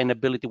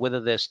sustainability, whether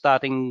they're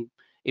starting,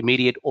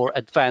 immediate, or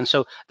advanced.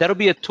 So that'll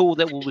be a tool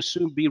that will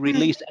soon be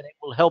released, and it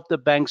will help the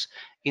banks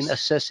in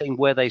assessing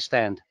where they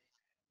stand.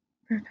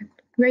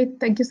 Perfect. Great.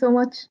 Thank you so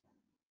much.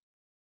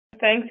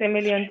 Thanks,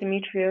 Emily and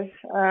Demetrius.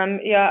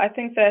 Yeah, I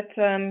think that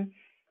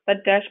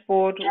that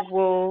dashboard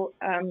will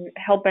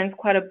help banks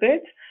quite a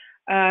bit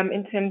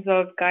in terms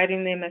of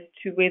guiding them as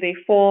to where they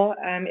fall.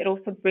 It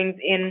also brings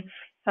in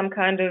some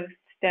kind of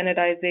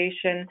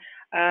standardization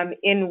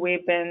in where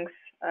banks,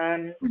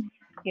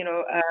 you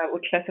know,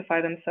 would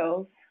classify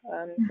themselves.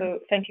 So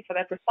thank you for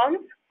that response.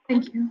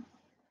 Thank you.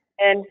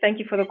 And thank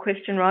you for the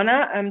question,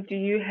 Rana. Do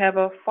you have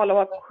a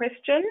follow-up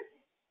question?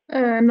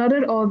 Not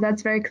at all.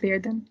 That's very clear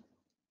then.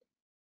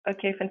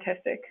 Okay,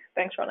 fantastic.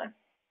 Thanks, Rana.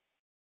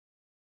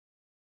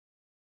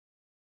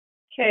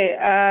 Okay,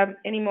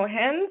 any more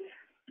hands?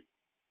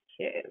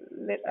 Okay,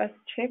 let us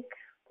check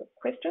the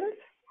questions.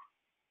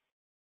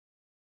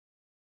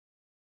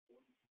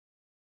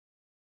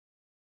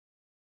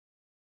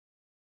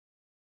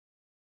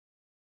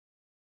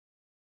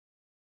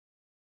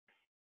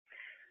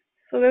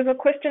 So there's a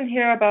question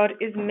here about,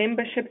 is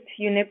membership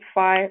to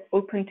UNEPFI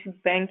open to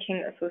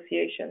banking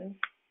associations?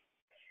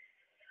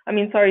 I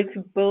mean, sorry,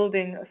 to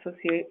building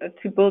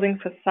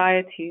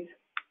societies,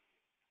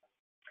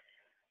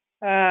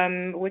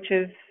 which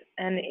is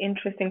an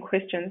interesting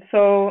question.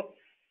 So,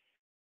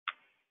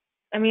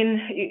 I mean,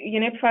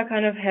 UNEPFA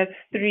kind of has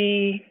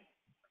three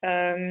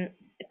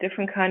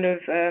different kind of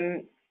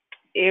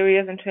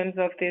areas in terms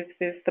of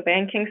there's the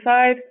banking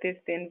side, there's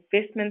the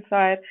investment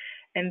side,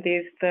 and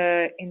there's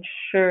the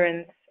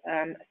insurance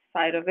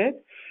side of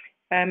it.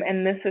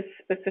 And this is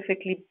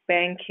specifically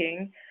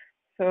banking.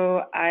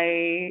 So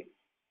I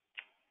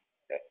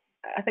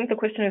think the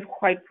question is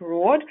quite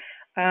broad,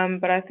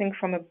 but I think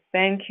from a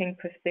banking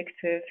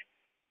perspective,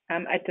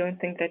 I don't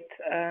think that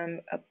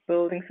a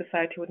building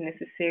society would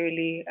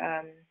necessarily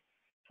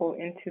fall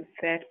into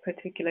that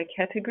particular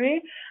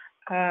category.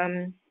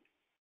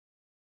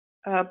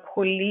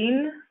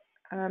 Pauline,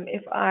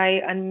 if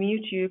I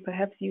unmute you,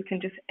 perhaps you can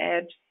just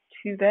add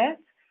to that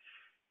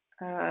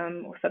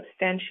or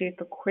substantiate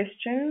the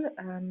question.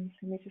 So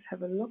let me just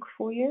have a look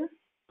for you.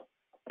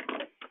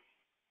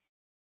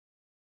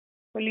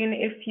 Pauline,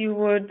 if you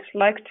would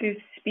like to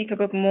speak a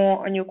bit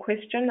more on your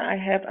question, I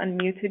have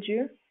unmuted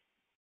you.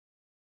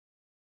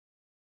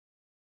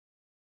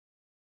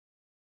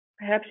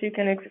 Perhaps you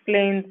can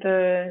explain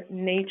the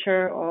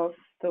nature of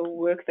the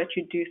work that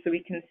you do so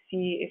we can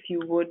see if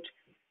you would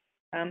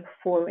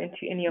fall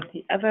into any of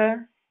the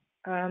other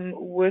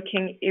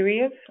working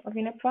areas of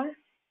UNEPFA.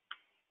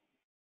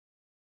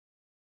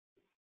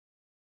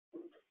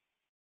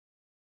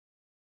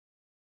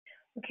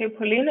 Okay,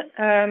 Pauline,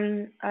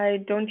 I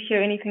don't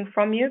hear anything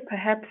from you.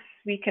 Perhaps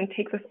we can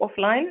take this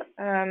offline.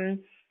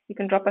 You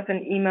can drop us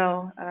an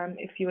email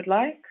if you would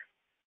like,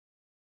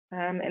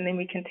 and then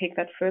we can take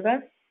that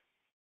further.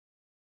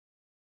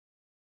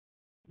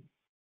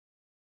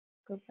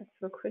 Go back to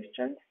the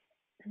question.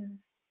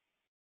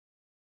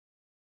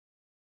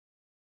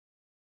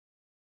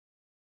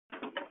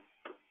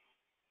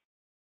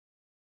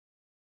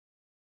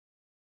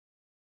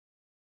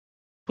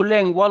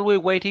 Puleng, while we're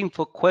waiting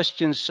for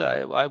questions,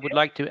 I would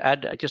like to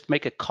add, just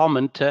make a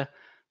comment,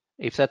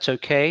 if that's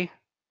okay.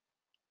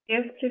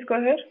 Yes, please go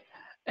ahead.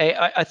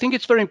 I think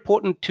it's very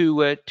important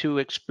to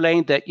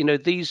explain that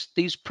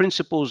these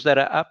principles that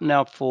are up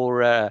now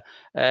for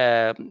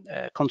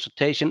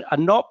consultation are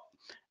not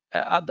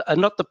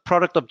the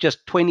product of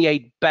just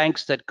 28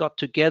 banks that got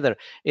together.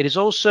 It is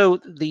also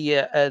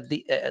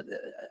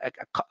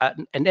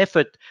an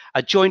effort,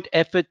 a joint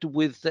effort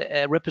with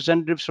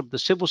representatives from the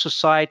civil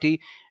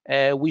society.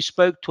 We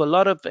spoke to a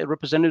lot of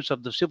representatives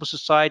of the civil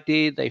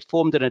society. They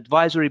formed an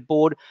advisory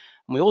board.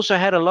 And we also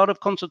had a lot of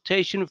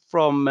consultation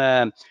from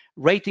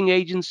rating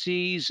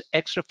agencies,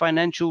 extra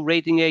financial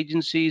rating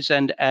agencies,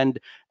 and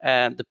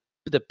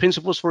the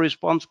principles for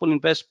responsible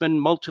investment,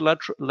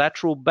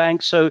 multilateral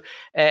banks. So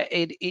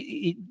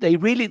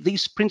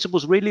these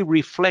principles really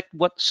reflect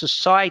what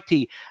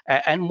society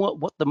and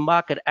what the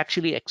market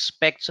actually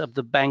expects of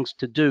the banks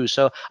to do.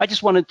 So I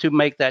just wanted to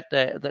make that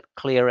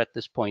clear at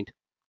this point.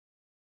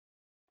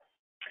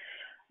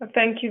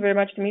 Thank you very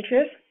much,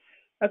 Demetrius.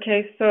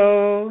 Okay,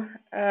 so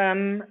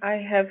I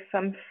have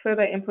some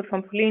further input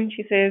from Pauline.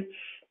 She says,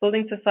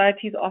 building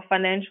societies are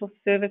financial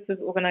services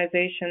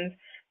organizations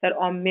that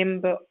are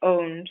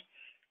member-owned.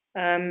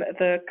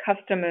 The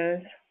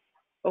customers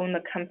own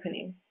the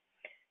company.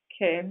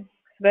 Okay,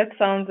 so that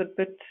sounds a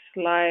bit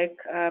like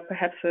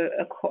perhaps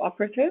a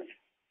cooperative.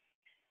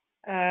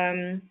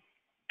 I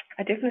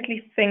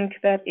definitely think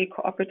that a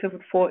cooperative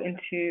would fall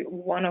into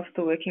one of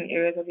the working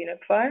areas of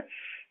UNEPFA.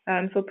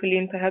 So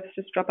Pauline, perhaps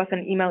just drop us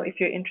an email if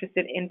you're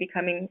interested in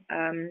becoming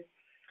a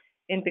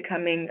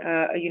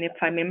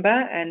UNEPFA member,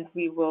 and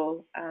we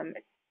will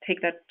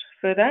take that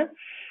further.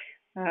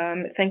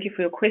 Thank you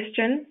for your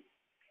question.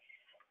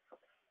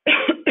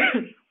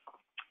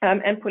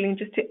 And Pauline,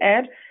 just to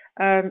add,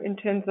 in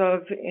terms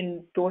of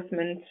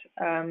endorsement,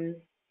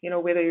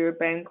 whether you're a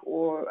bank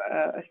or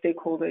a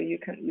stakeholder, you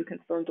can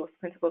still endorse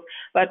principles.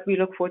 But we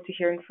look forward to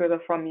hearing further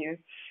from you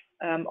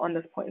on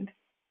this point.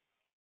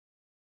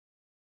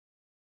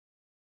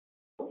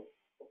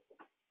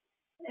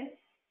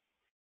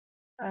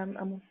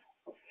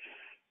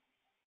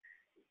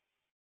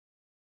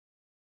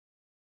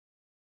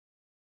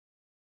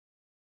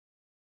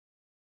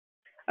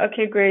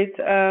 Okay, great.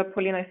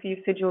 Pauline, I see you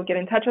said you'll get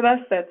in touch with us.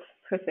 That's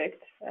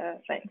perfect.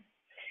 Thanks.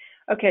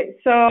 Okay,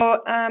 so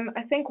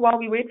I think while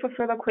we wait for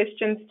further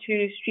questions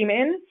to stream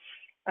in,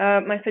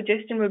 my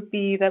suggestion would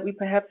be that we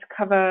perhaps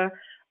cover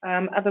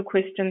other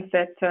questions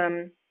that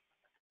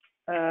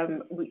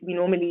we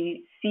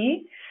normally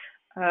see.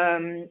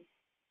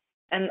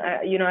 And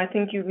I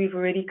think we've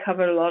already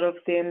covered a lot of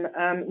them.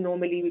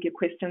 Normally, we get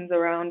questions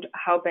around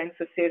how banks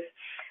assess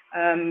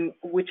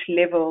which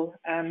level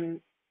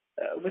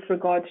with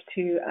regards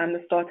to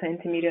the starter,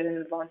 intermediate, and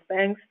advanced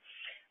banks.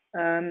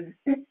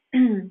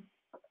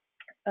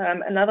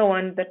 Another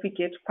one that we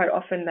get quite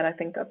often that I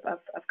think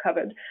I've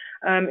covered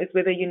is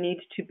whether you need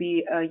to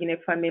be a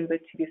UNEPFA member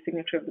to be a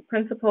signatory of the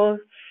principles.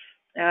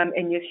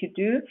 And yes, you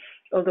do,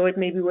 although it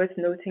may be worth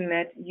noting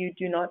that you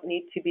do not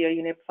need to be a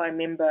UNEPFA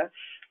member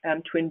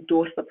to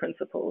endorse the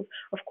principles.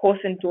 Of course,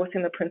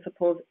 endorsing the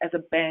principles as a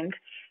bank,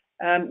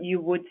 you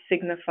would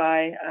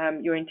signify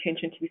your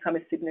intention to become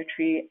a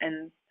signatory,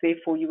 and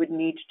therefore you would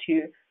need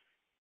to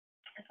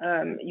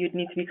you'd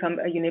need to become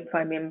a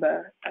UNEPFI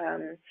member,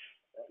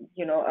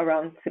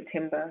 around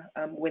September,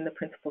 when the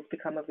principles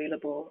become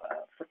available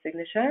for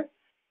signature.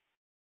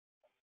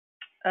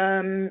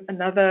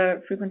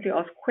 Another frequently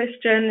asked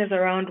question is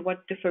around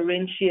what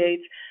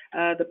differentiates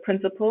the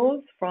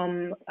principles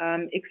from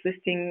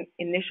existing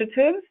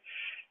initiatives.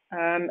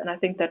 And I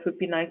think that would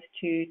be nice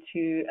to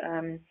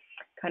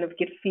kind of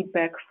get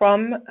feedback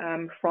from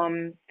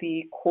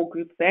the core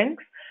group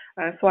banks.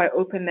 So I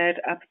open that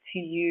up to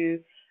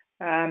you,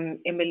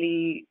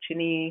 Emily,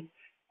 Ginny,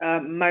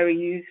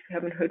 Marius, we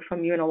haven't heard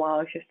from you in a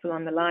while if you're still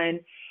on the line,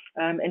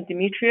 and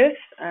Demetrius.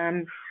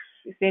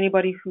 Is there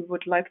anybody who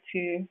would like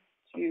to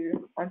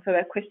answer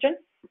that question?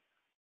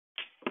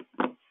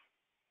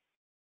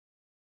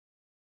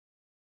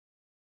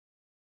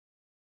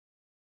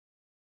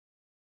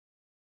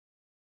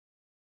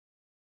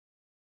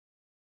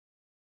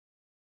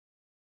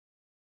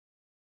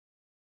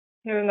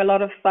 Hearing a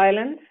lot of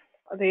silence.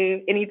 Are there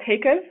any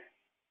takers?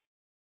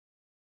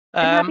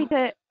 I'm happy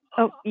to.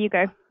 Oh, you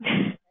go.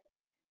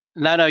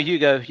 No, you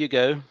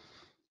go.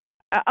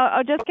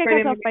 I'll just kick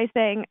us off by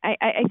saying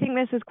I think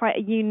this is quite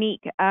a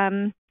unique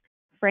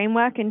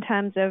framework in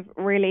terms of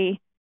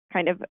really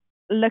kind of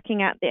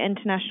looking at the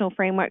international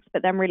frameworks,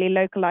 but then really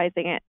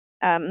localizing it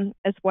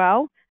as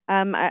well.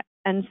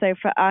 And so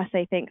for us,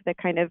 I think the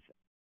kind of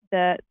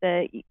the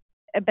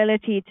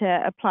ability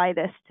to apply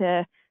this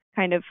to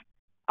kind of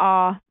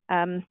our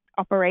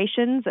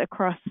operations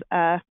across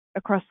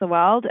the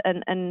world,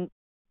 and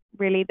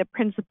really the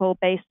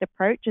principle-based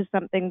approach is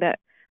something that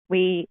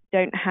we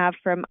don't have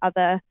from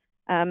other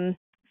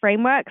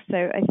frameworks.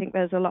 So I think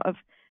there's a lot of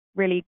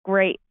really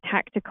great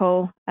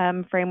tactical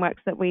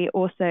frameworks that we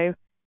also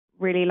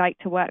really like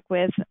to work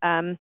with.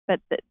 But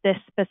this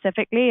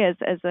specifically as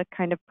a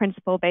kind of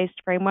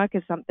principle-based framework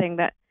is something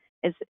that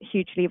is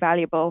hugely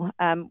valuable,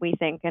 we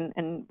think,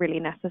 and really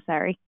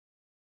necessary.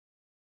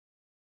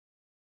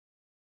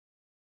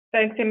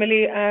 Thanks,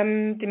 Emily.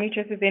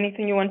 Demetrius, is there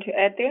anything you want to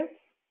add there?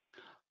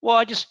 Well,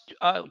 I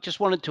just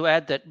wanted to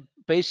add that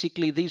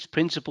basically these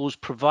principles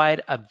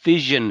provide a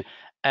vision,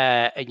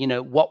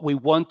 what we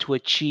want to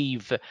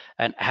achieve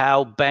and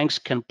how banks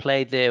can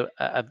play their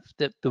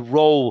the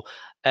role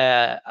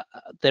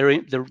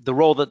the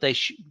role that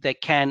they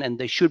can and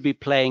they should be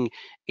playing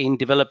in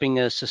developing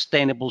a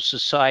sustainable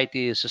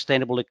society, a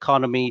sustainable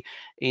economy,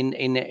 in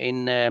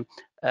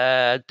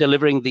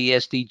delivering the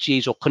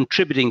SDGs or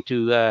contributing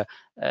to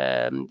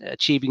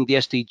achieving the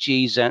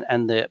SDGs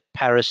and the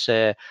Paris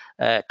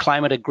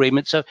climate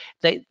agreement. So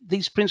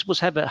these principles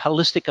have a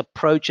holistic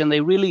approach, and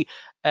they really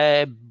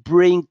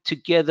bring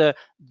together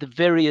the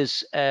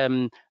various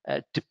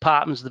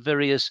departments, the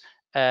various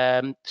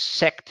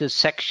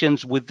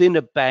sections within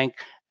a bank,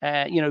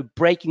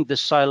 breaking the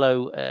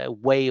silo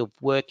way of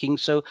working.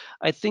 So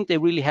I think they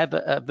really have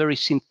a very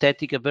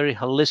synthetic, a very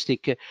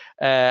holistic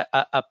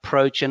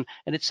approach, and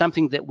it's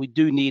something that we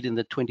do need in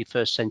the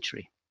 21st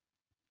century.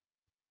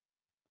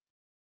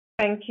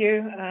 Thank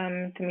you,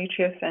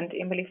 Demetrius and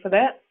Emily, for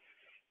that.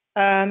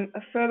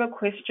 A further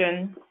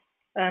question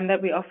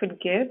that we often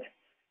get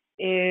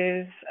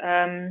is,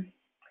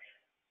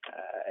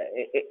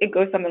 it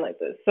goes something like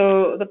this.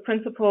 So the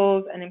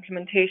principles and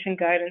implementation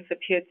guidance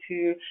appear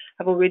to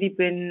have already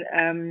been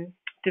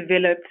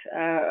developed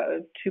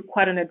to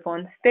quite an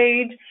advanced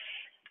stage,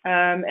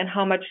 and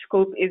how much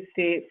scope is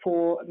there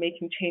for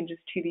making changes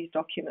to these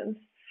documents?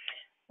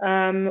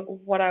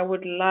 What I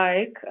would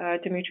like,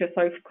 Demetrius,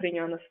 sorry for putting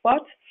you on the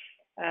spot,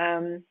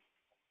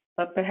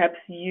 but perhaps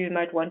you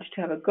might want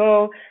to have a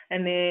go,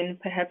 and then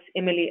perhaps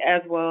Emily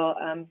as well,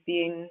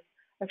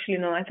 actually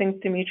no, I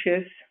think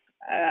Demetrius,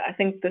 I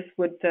think this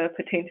would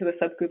pertain to the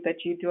subgroup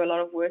that you do a lot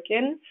of work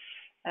in,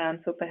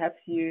 so perhaps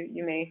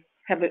you may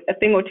have a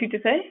thing or two to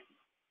say.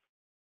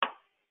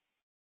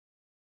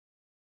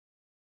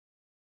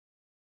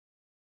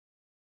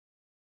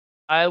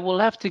 I will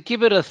have to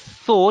give it a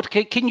thought.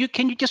 Can you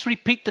just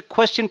repeat the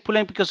question,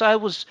 Pauline? Because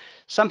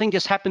something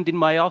just happened in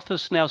my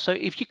office now. So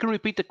if you can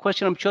repeat the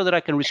question, I'm sure that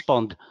I can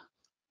respond.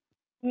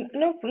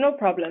 No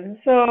problem.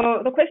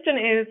 So the question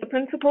is, the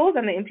principles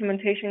and the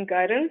implementation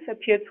guidance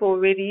appear to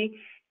already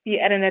be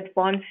at an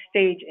advanced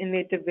stage in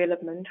their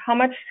development. How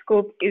much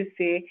scope is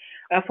there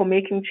for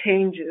making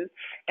changes?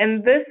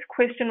 And this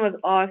question was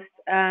asked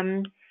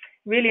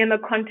really in the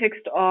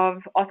context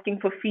of asking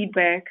for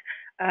feedback,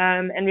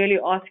 and really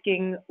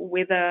asking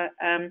whether,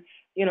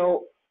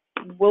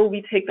 will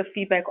we take the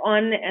feedback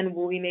on and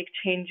will we make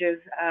changes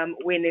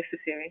where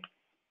necessary?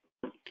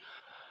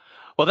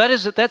 Well,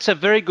 that's a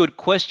very good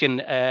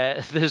question.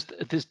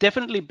 There's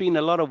definitely been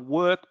a lot of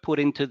work put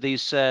into the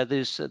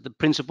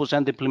principles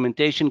and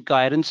implementation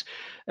guidance,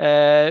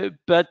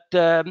 but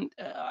bear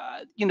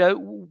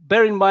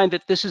in mind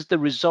that this is the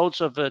results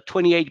of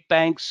 28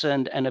 banks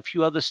and a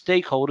few other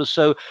stakeholders.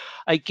 So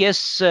I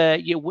guess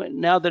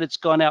now that it's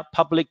gone out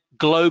public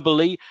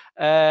globally,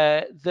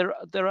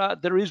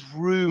 there is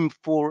room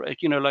for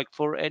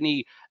for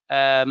any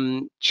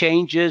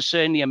changes,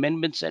 any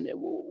amendments, and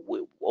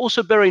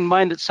also bear in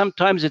mind that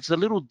sometimes it's the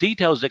little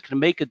details that can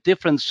make a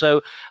difference.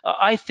 So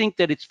I think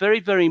that it's very,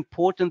 very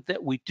important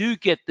that we do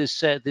get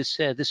this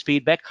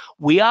feedback.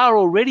 We are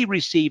already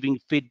receiving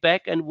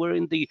feedback, and we're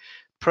in the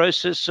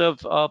process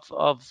of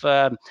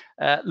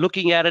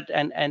looking at it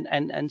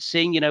and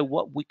seeing,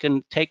 what we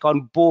can take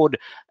on board.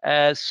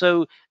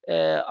 So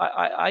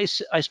I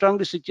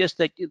strongly suggest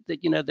that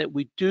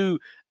we do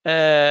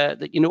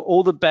that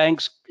all the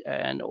banks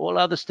and all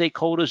other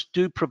stakeholders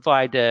do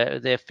provide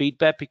their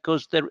feedback,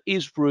 because there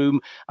is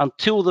room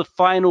until the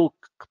final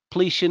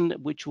completion,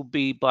 which will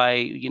be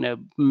by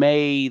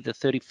May the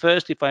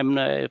 31st, if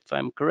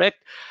I'm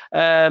correct.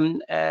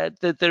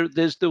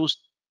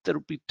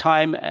 There'll be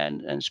time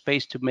and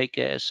space to make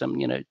some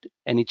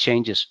any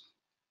changes.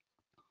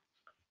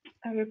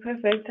 Okay,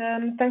 perfect.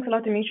 Thanks a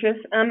lot, Demetrius.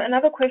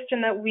 Another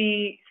question that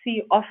we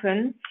see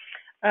often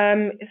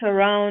is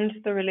around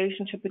the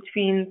relationship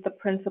between the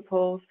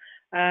principles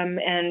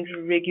and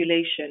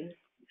regulation.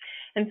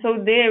 And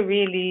so there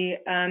really,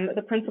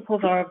 the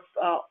principles are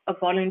a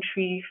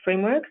voluntary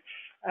framework.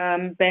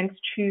 Banks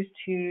choose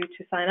to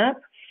sign up,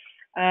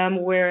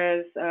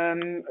 whereas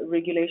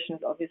regulation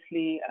is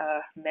obviously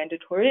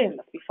mandatory and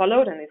must be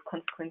followed, and there's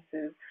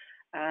consequences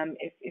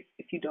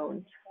if you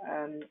don't,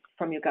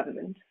 from your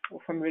government or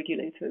from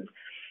regulators.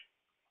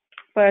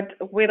 But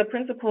where the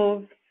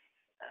principles,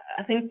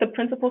 I think the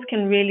principles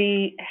can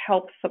really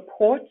help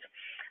support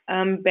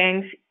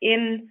banks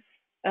in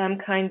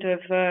kind of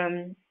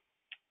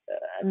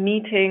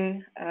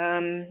meeting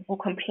or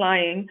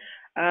complying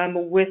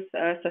with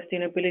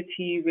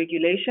sustainability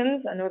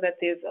regulations. I know that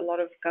there's a lot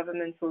of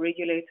governments or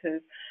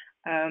regulators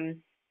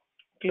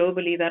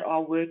globally that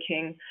are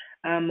working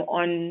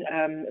on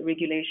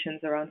regulations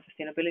around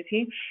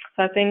sustainability.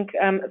 So I think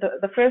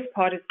the first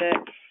part is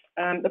that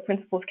the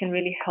principles can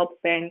really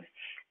help banks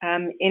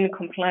in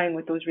complying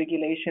with those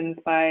regulations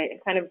by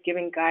kind of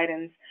giving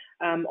guidance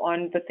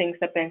on the things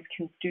that banks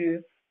can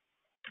do,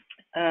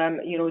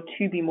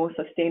 to be more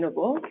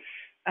sustainable.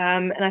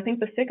 And I think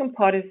the second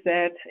part is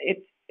that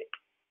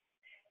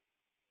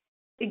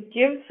it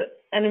gives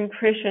an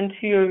impression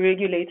to your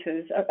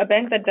regulators. A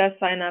bank that does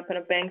sign up and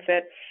a bank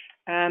that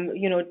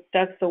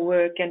does the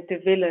work and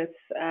develops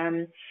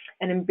and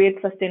embeds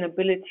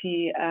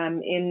sustainability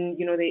in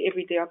their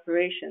everyday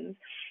operations.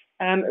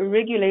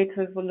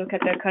 Regulators will look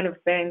at that kind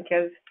of bank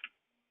as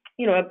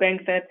a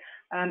bank that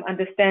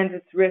understands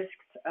its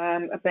risks,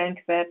 a bank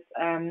that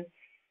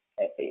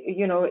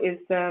is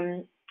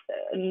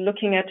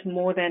looking at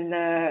more than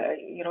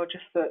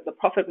just the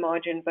profit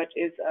margin, but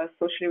is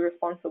socially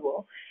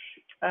responsible.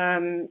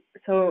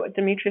 So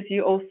Demetrius,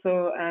 you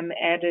also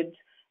added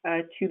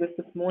to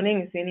this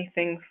morning. Is there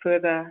anything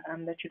further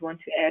that you'd want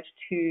to add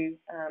to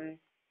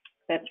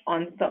the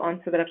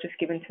answer that I've just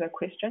given to that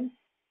question?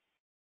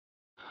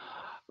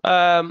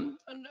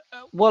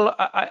 Well,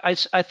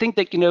 I think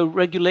that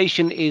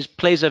regulation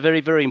plays a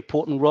very, very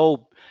important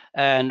role,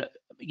 and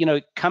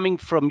coming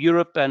from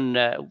Europe, and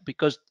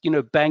because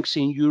banks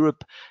in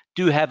Europe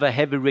do have a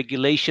heavy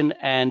regulation,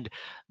 and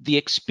the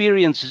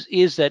experience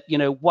is that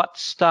what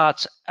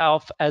starts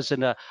off as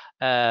a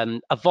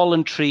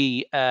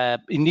voluntary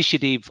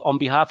initiative on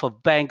behalf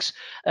of banks,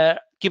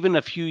 given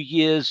a few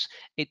years,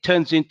 it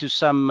turns into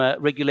some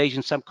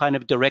regulation, some kind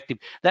of directive.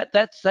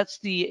 That's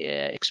the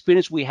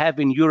experience we have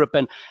in Europe,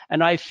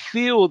 and I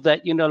feel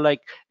that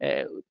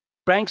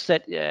banks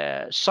that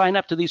sign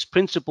up to these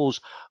principles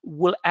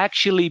will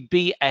actually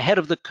be ahead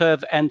of the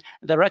curve, and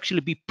they'll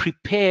actually be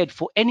prepared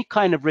for any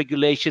kind of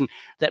regulation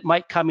that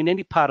might come in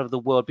any part of the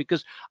world.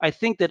 Because I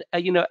think that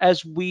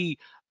as we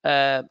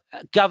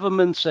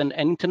governments and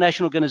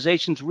international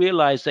organizations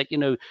realize that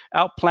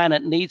our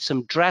planet needs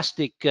some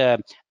drastic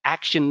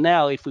action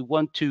now if we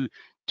want to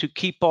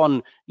keep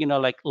on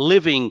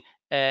living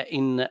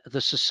in the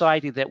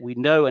society that we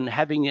know, and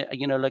having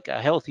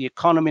a healthy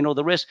economy and all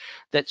the rest,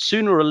 that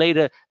sooner or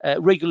later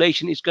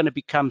regulation is going to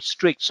become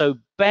strict. So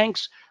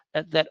banks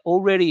that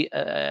already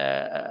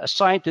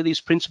assigned to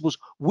these principles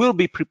will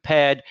be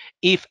prepared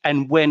if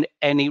and when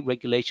any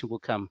regulation will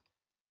come.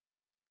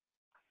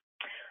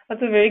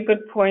 That's a very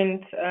good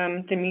point,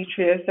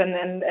 Demetrius,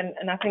 and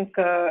I think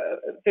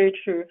very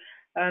true.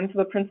 So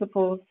the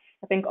principles,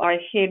 I think, are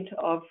ahead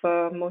of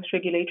most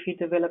regulatory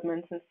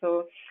developments, and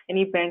so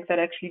any bank that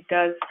actually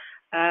does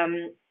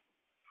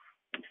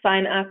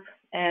sign up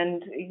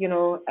and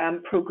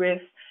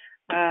progress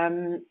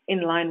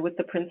in line with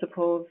the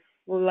principles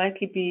will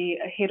likely be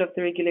ahead of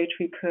the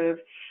regulatory curve.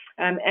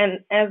 And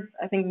as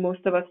I think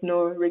most of us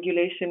know,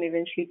 regulation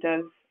eventually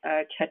does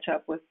catch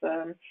up with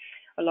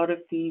a lot of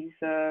these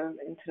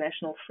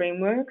international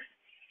frameworks,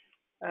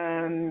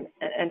 and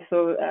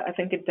so I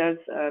think it does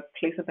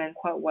place a bank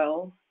quite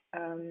well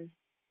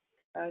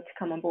to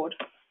come on board.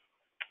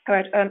 All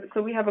right,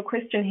 so we have a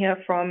question here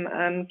from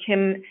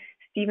Kim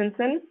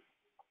Stevenson,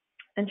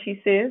 and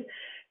she says,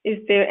 is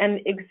there an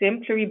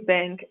exemplary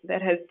bank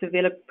that has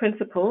developed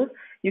principles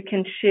you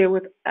can share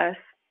with us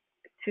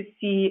to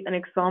see an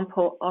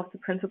example of the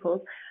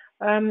principles?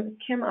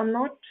 Kim, I'm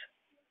not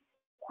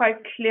quite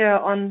clear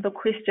on the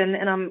question,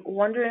 and I'm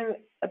wondering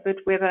a bit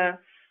whether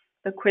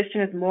the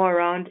question is more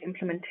around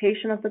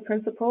implementation of the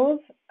principles,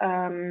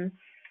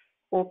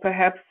 or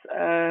perhaps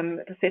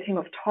the setting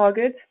of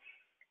targets,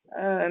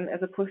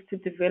 as opposed to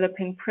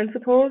developing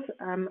principles.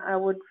 I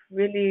would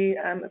really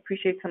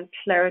appreciate some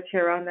clarity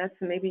around that.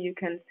 So maybe you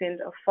can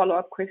send a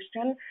follow-up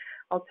question.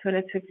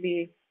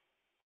 Alternatively,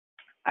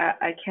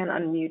 I can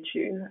unmute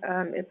you.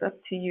 It's up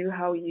to you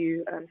how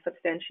you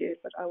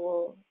substantiate, but I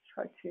will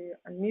try to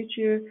unmute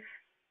you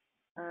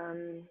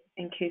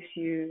in case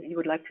you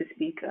would like to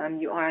speak.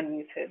 You are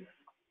unmuted.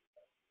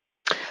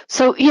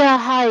 So yeah,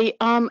 hi.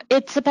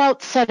 It's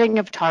about setting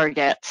of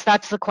targets.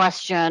 That's the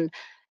question.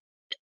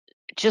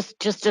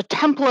 Just a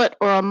template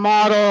or a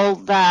model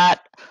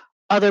that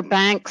other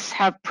banks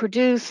have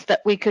produced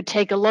that we could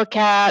take a look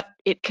at.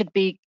 It could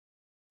be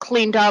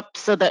cleaned up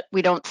so that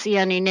we don't see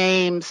any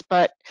names,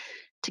 but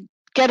to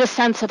get a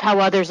sense of how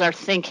others are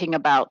thinking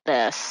about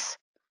this.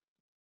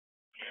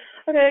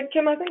 Okay,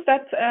 Kim, I think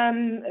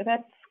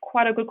that's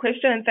quite a good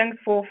question, and thanks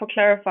for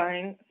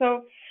clarifying.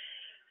 So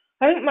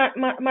I think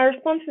my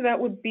response to that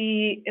would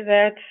be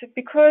that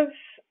because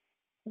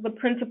the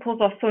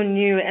principles are so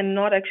new and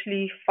not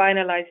actually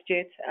finalized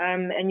yet,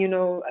 and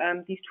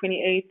these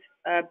 28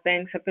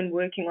 banks have been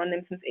working on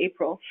them since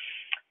April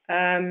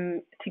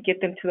to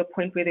get them to the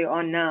point where they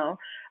are now.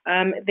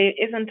 There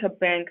isn't a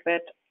bank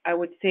that I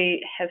would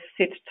say has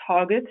set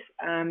targets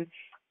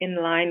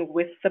in line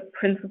with the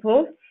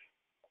principles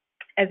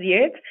as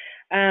yet,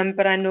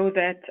 but I know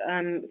that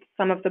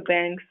some of the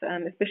banks,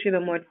 especially the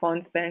more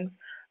advanced banks,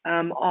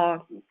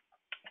 are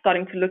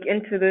starting to look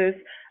into this,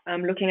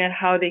 looking at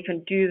how they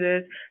can do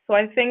this. So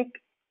I think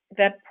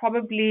that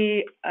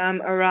probably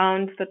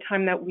around the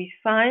time that we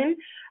sign,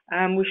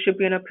 we should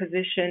be in a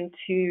position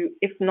to,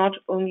 if not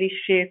only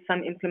share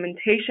some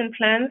implementation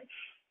plans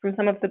from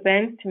some of the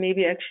banks, to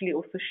maybe actually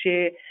also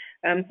share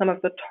some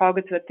of the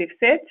targets that they've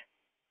set.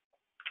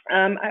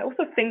 I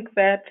also think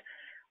that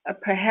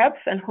perhaps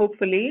and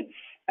hopefully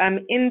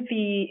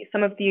in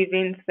some of the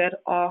events that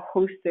are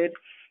hosted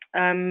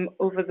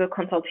over the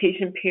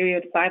consultation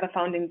period by the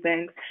founding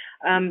banks,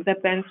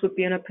 that banks would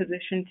be in a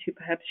position to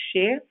perhaps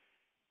share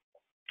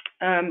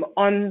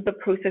on the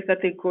process that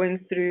they're going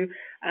through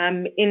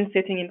in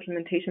setting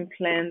implementation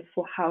plans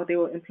for how they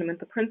will implement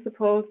the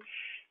principles,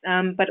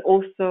 but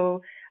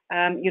also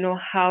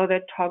how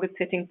that target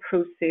setting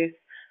process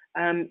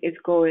is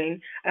going.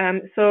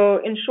 So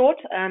in short,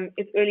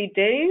 it's early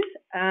days,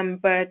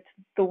 but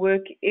the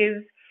work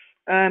is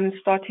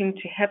starting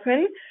to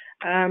happen,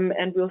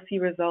 and we'll see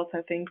results,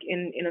 I think,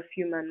 in a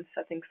few months.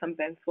 I think some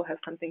banks will have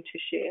something to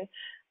share.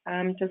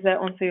 Does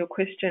that answer your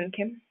question,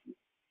 Kim?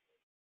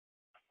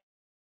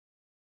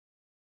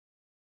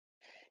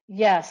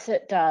 Yes,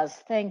 it does.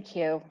 Thank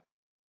you.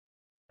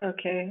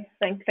 Okay,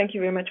 thank you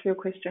very much for your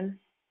question.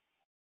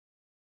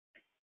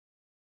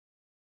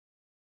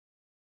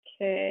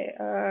 Okay,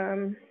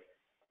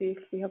 see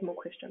if we have more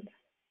questions.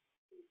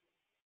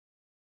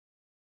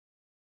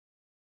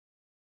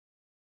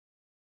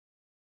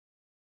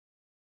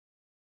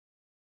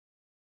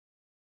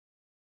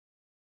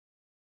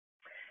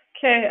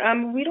 Okay,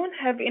 we don't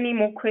have any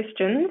more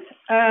questions.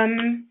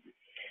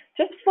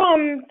 Just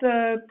from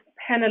the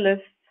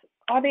panelists,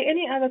 are there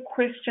any other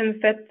questions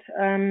that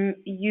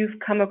you've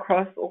come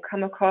across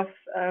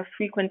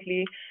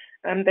frequently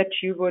that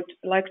you would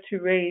like to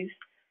raise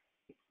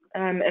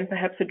and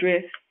perhaps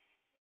address?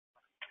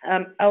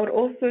 I would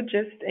also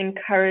just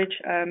encourage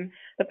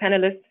the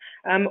panelists,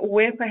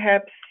 where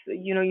perhaps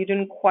you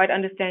didn't quite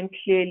understand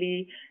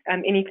clearly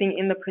anything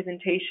in the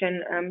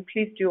presentation,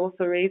 please do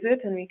also raise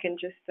it and we can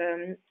just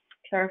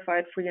clarify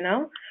it for you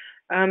now.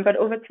 But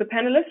over to the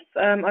panelists,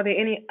 are there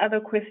any other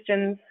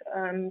questions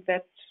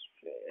that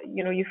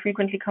you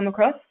frequently come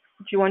across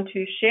that you want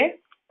to share?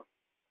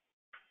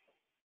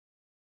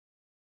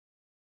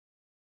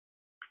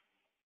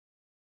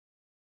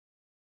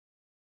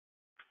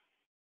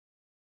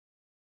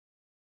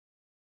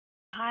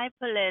 Hi,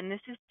 Pauline. This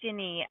is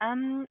Ginny.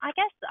 I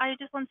guess I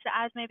just wanted to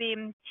add maybe,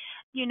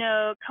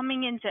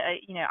 coming into,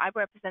 I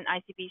represent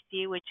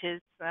ICBC, which is,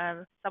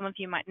 some of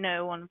you might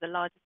know, one of the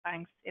largest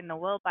banks in the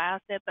world by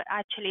asset, but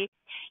actually,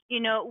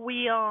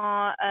 we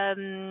are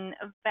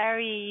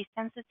very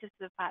sensitive to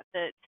the fact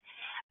that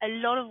a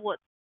lot of what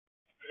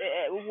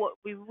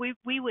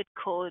we would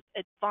call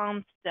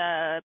advanced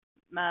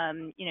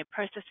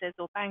processes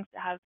or banks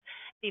that have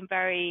been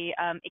very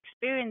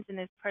experienced in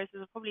this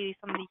process are probably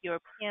some of the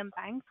European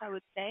banks, I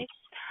would say.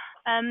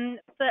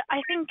 But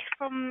I think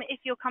if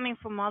you're coming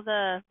from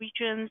other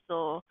regions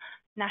or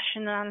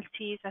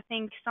nationalities, I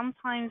think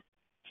sometimes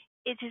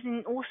it is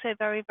also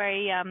very,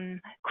 very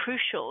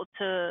crucial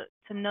to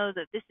know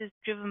that this is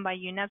driven by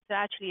UNEP, so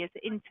actually it's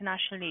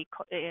internationally,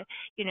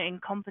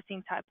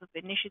 encompassing type of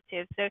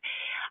initiative. So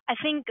I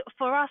think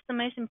for us, the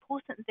most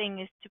important thing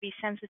is to be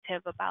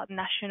sensitive about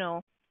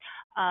national,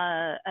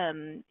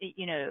 current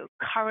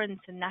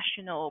and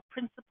national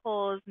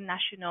principles,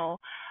 national,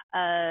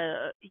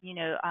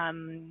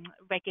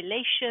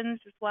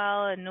 regulations as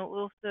well, and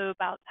also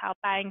about how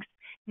banks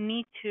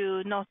need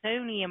to not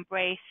only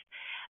embrace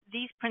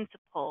these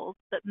principles,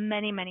 but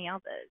many, many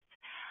others.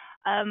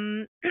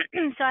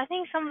 So I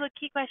think some of the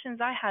key questions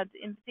I had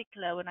in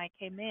particular when I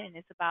came in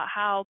is about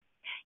how,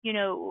 in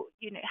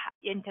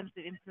terms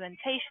of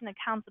implementation,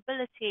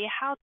 accountability,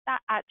 how that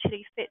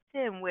actually fits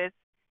in with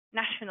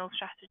national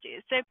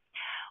strategies. So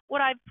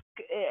what I've,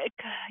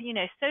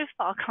 so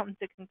far come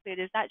to conclude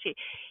is actually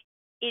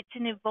it's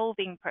an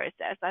evolving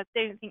process. I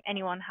don't think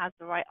anyone has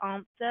the right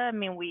answer. I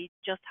mean, we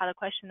just had a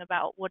question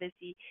about what is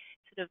the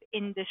sort of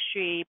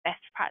industry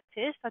best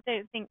practice. I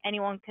don't think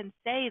anyone can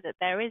say that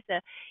there is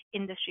a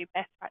industry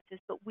best practice,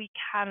 but we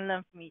can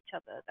learn from each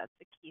other. That's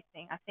the key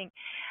thing. I think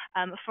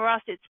for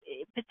us, it's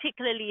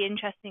particularly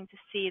interesting to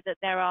see that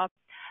there are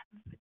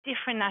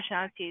different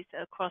nationalities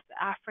across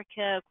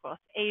Africa, across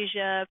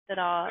Asia that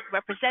are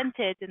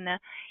represented in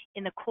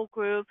the core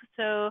group.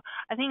 So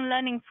I think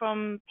learning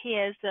from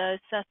peers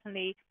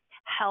certainly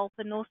help.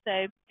 And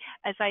also,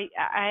 as I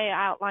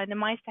outlined in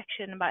my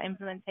section about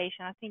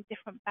implementation, I think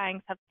different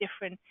banks have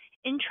different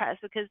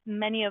interests because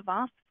many of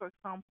us, for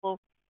example,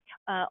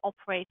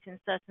 operate in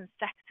certain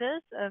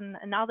sectors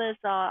and others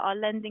are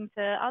lending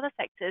to other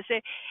sectors. So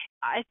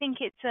I think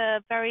it's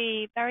a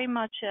very, very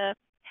much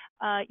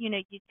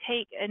you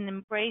take and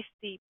embrace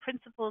the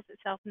principles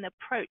itself and the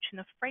approach and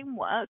the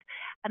framework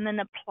and then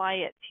apply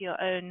it to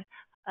your own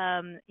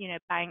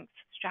bank's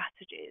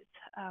strategies.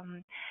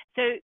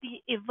 So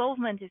the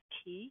involvement is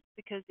key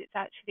because it's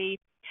actually,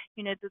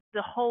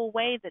 the whole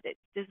way that it's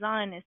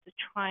designed is to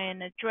try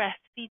and address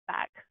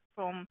feedback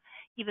from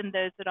even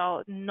those that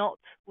are not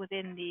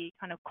within the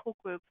kind of core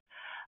group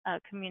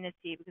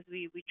community, because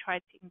we try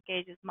to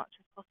engage as much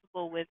as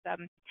possible with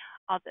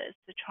others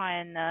to try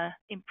and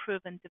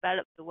improve and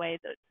develop the way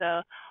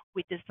that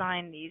we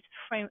design these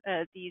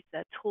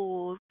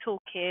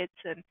toolkits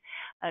and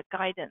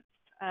guidance.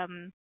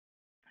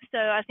 So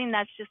I think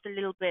that's just a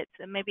little bit,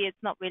 maybe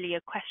it's not really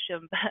a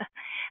question,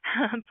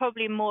 but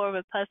probably more of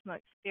a personal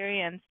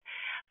experience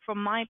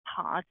from my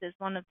part as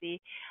one of the,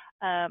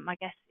 I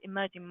guess,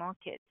 emerging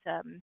market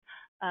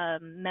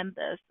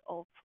members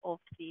of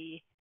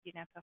the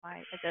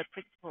the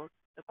principles,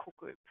 the core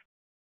group.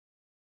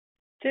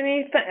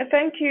 Jenny,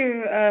 thank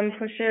you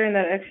for sharing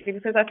that actually,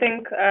 because I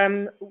think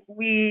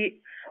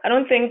I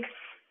don't think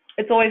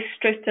it's always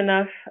stressed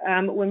enough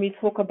when we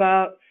talk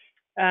about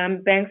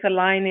banks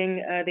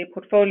aligning their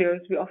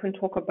portfolios. We often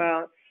talk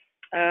about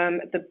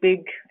the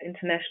big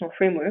international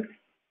frameworks,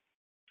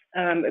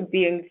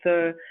 being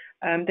the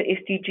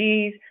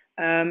SDGs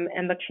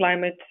and the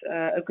climate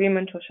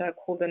agreement, or shall I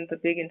call them the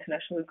big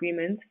international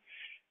agreements.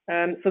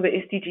 So the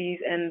SDGs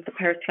and the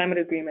Paris Climate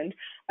Agreement.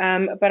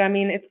 But I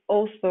mean, it's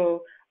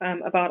also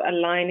about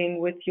aligning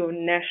with your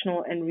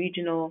national and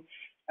regional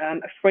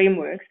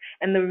frameworks.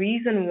 And the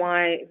reason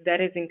why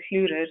that is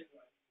included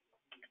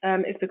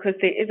is because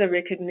there is a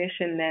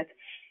recognition that,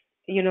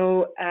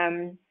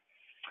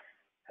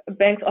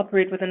 banks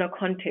operate within a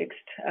context.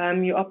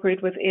 You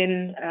operate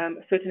within a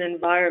certain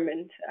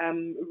environment,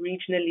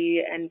 regionally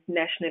and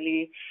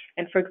nationally.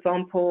 And for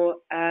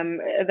example,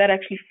 that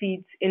actually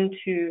feeds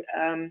into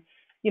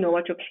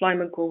what your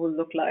climate goal will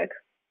look like,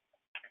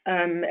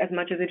 as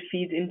much as it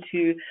feeds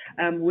into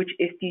which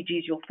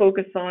SDGs you'll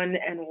focus on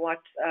and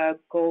what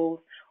goals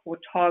or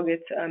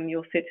targets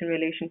you'll set in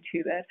relation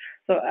to that.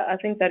 So I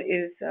think that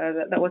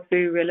was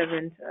very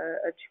relevant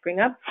to bring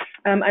up.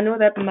 I know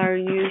that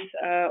Marius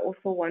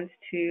also wants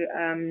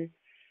to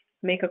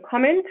make a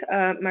comment.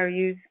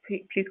 Marius,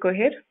 please go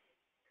ahead.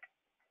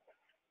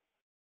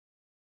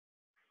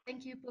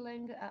 Thank you,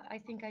 Puleng. I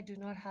think I do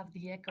not have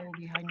the echo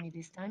behind me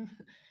this time.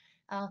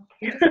 I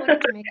just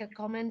wanted to make a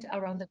comment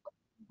around the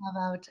question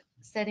about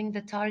setting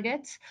the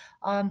targets.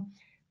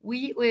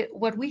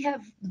 What we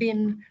have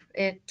been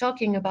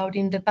talking about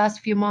in the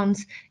past few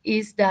months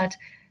is that,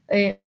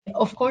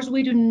 of course,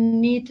 we do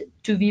need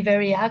to be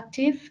very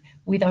active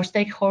with our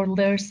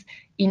stakeholders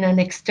in an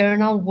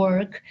external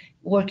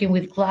working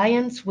with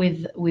clients,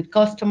 with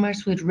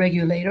customers, with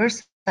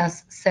regulators,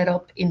 as set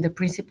up in the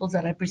principles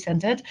that I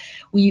presented.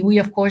 We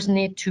of course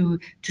need to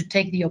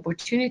take the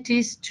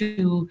opportunities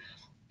to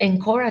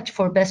encourage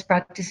for best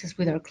practices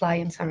with our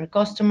clients and our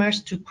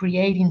customers, to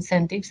create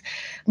incentives.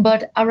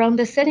 But around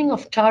the setting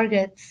of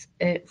targets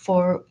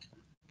for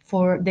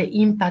the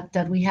impact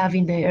that we have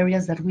in the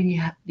areas that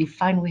we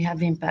define we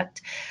have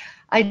impact,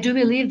 I do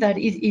believe that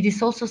it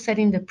is also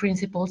setting the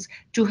principles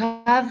to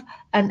have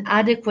an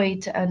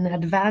adequate and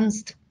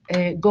advanced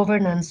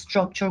governance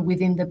structure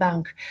within the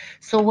bank.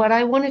 So what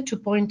I wanted to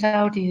point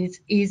out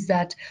is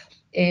that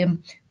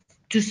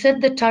to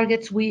set the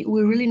targets, we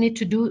really need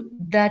to do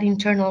that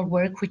internal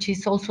work, which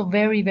is also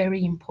very,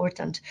 very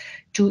important,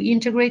 to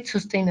integrate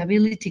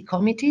sustainability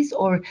committees,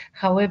 or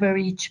however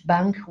each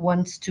bank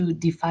wants to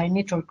define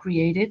it or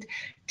create it,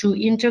 to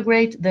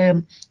integrate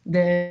the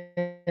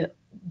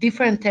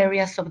different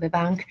areas of the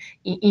bank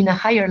in a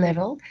higher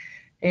level,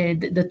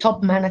 the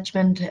top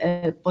management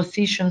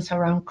positions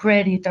around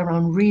credit,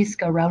 around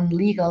risk, around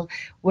legal,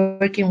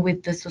 working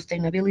with the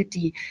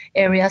sustainability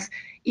areas,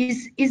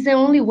 is the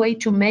only way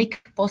to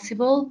make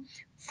possible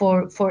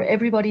for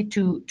everybody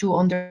to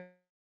understand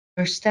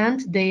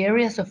understand the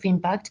areas of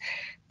impact,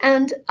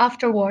 and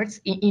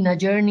afterwards, in a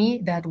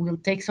journey that will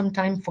take some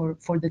time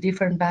for the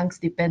different banks,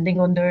 depending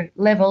on their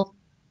level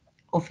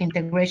of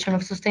integration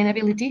of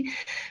sustainability,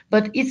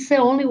 but it's the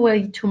only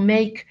way to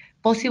make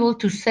possible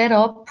to set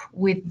up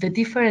with the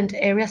different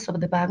areas of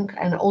the bank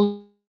and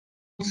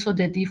also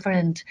the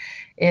different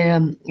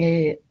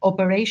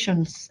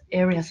operations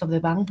areas of the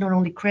bank, not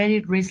only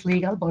credit, risk,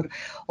 legal, but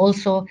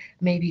also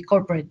maybe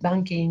corporate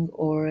banking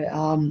or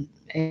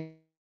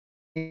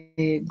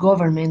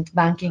government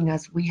banking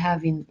as we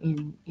have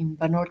in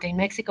Banorte in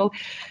Mexico.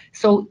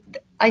 So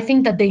I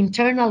think that the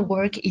internal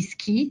work is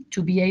key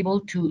to be able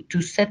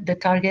to set the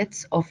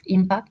targets of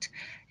impact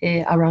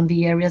around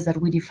the areas that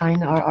we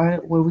define are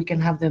where we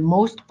can have the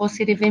most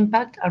positive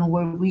impact and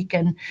where we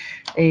can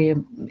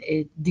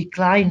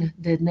decline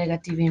the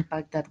negative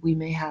impact that we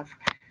may have.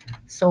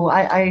 So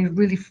I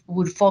really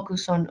would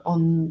focus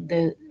on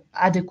the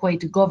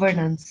adequate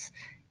governance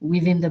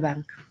within the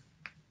bank.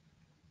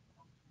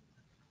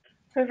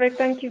 Perfect.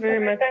 Thank you very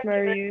much,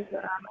 Marius.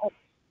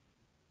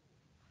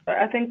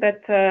 I think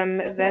that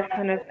that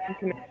kind of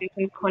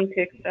implementation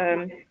context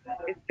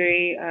is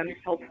very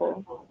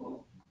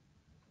helpful.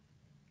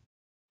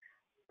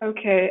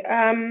 Okay.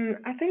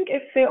 I think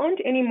if there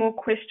aren't any more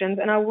questions,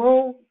 and I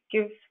will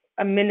give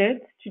a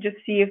minute to just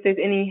see if there's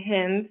any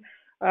hands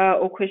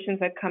or questions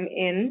that come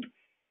in.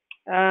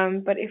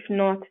 But if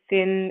not,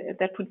 then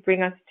that would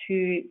bring us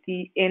to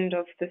the end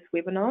of this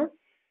webinar.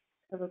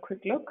 Have a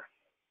quick look.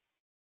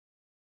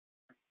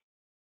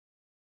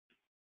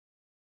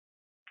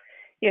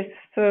 Yes,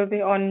 so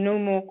there are no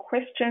more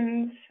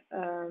questions,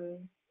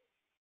 and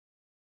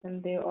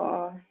there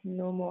are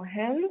no more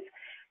hands.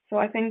 So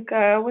I think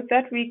with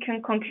that we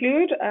can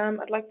conclude.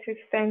 I'd like to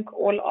thank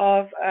all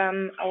of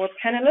our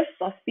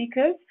panelists, our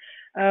speakers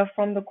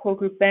from the core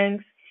group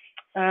banks.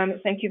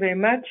 Thank you very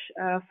much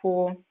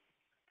for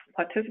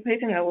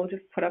participating. I will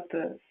just put up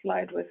the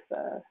slide with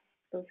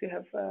those who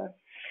have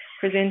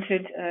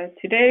presented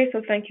today.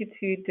 So thank you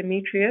to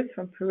Demetrius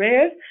from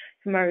Piraeus,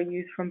 to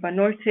Marius from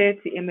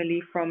Banorte, to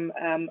Emily from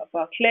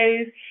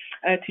Barclays,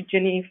 to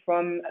Jenny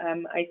from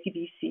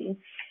ICBC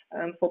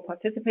for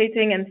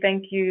participating, and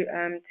thank you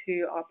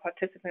to our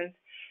participants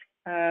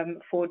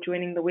for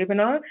joining the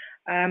webinar.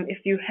 If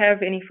you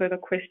have any further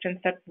questions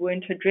that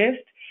weren't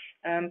addressed,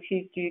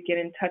 please do get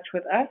in touch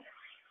with us.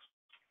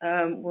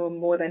 We're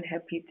more than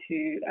happy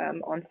to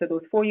answer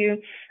those for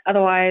you.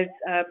 Otherwise,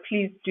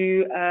 please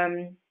do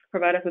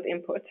provide us with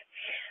input.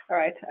 All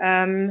right.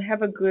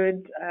 Have a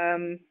good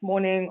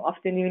morning,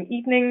 afternoon,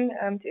 evening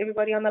to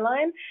everybody on the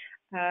line.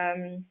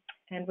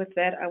 And with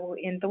that, I will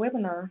end the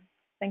webinar.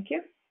 Thank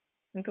you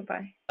and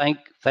goodbye.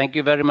 Thank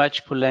you very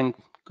much, Puleng.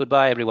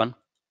 Goodbye, everyone.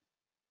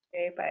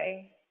 Okay,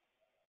 bye.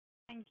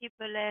 Thank you,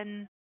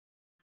 Puleng.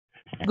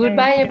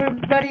 Goodbye,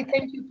 everybody.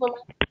 Thank you,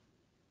 Puleng.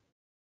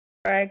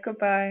 All right,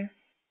 goodbye.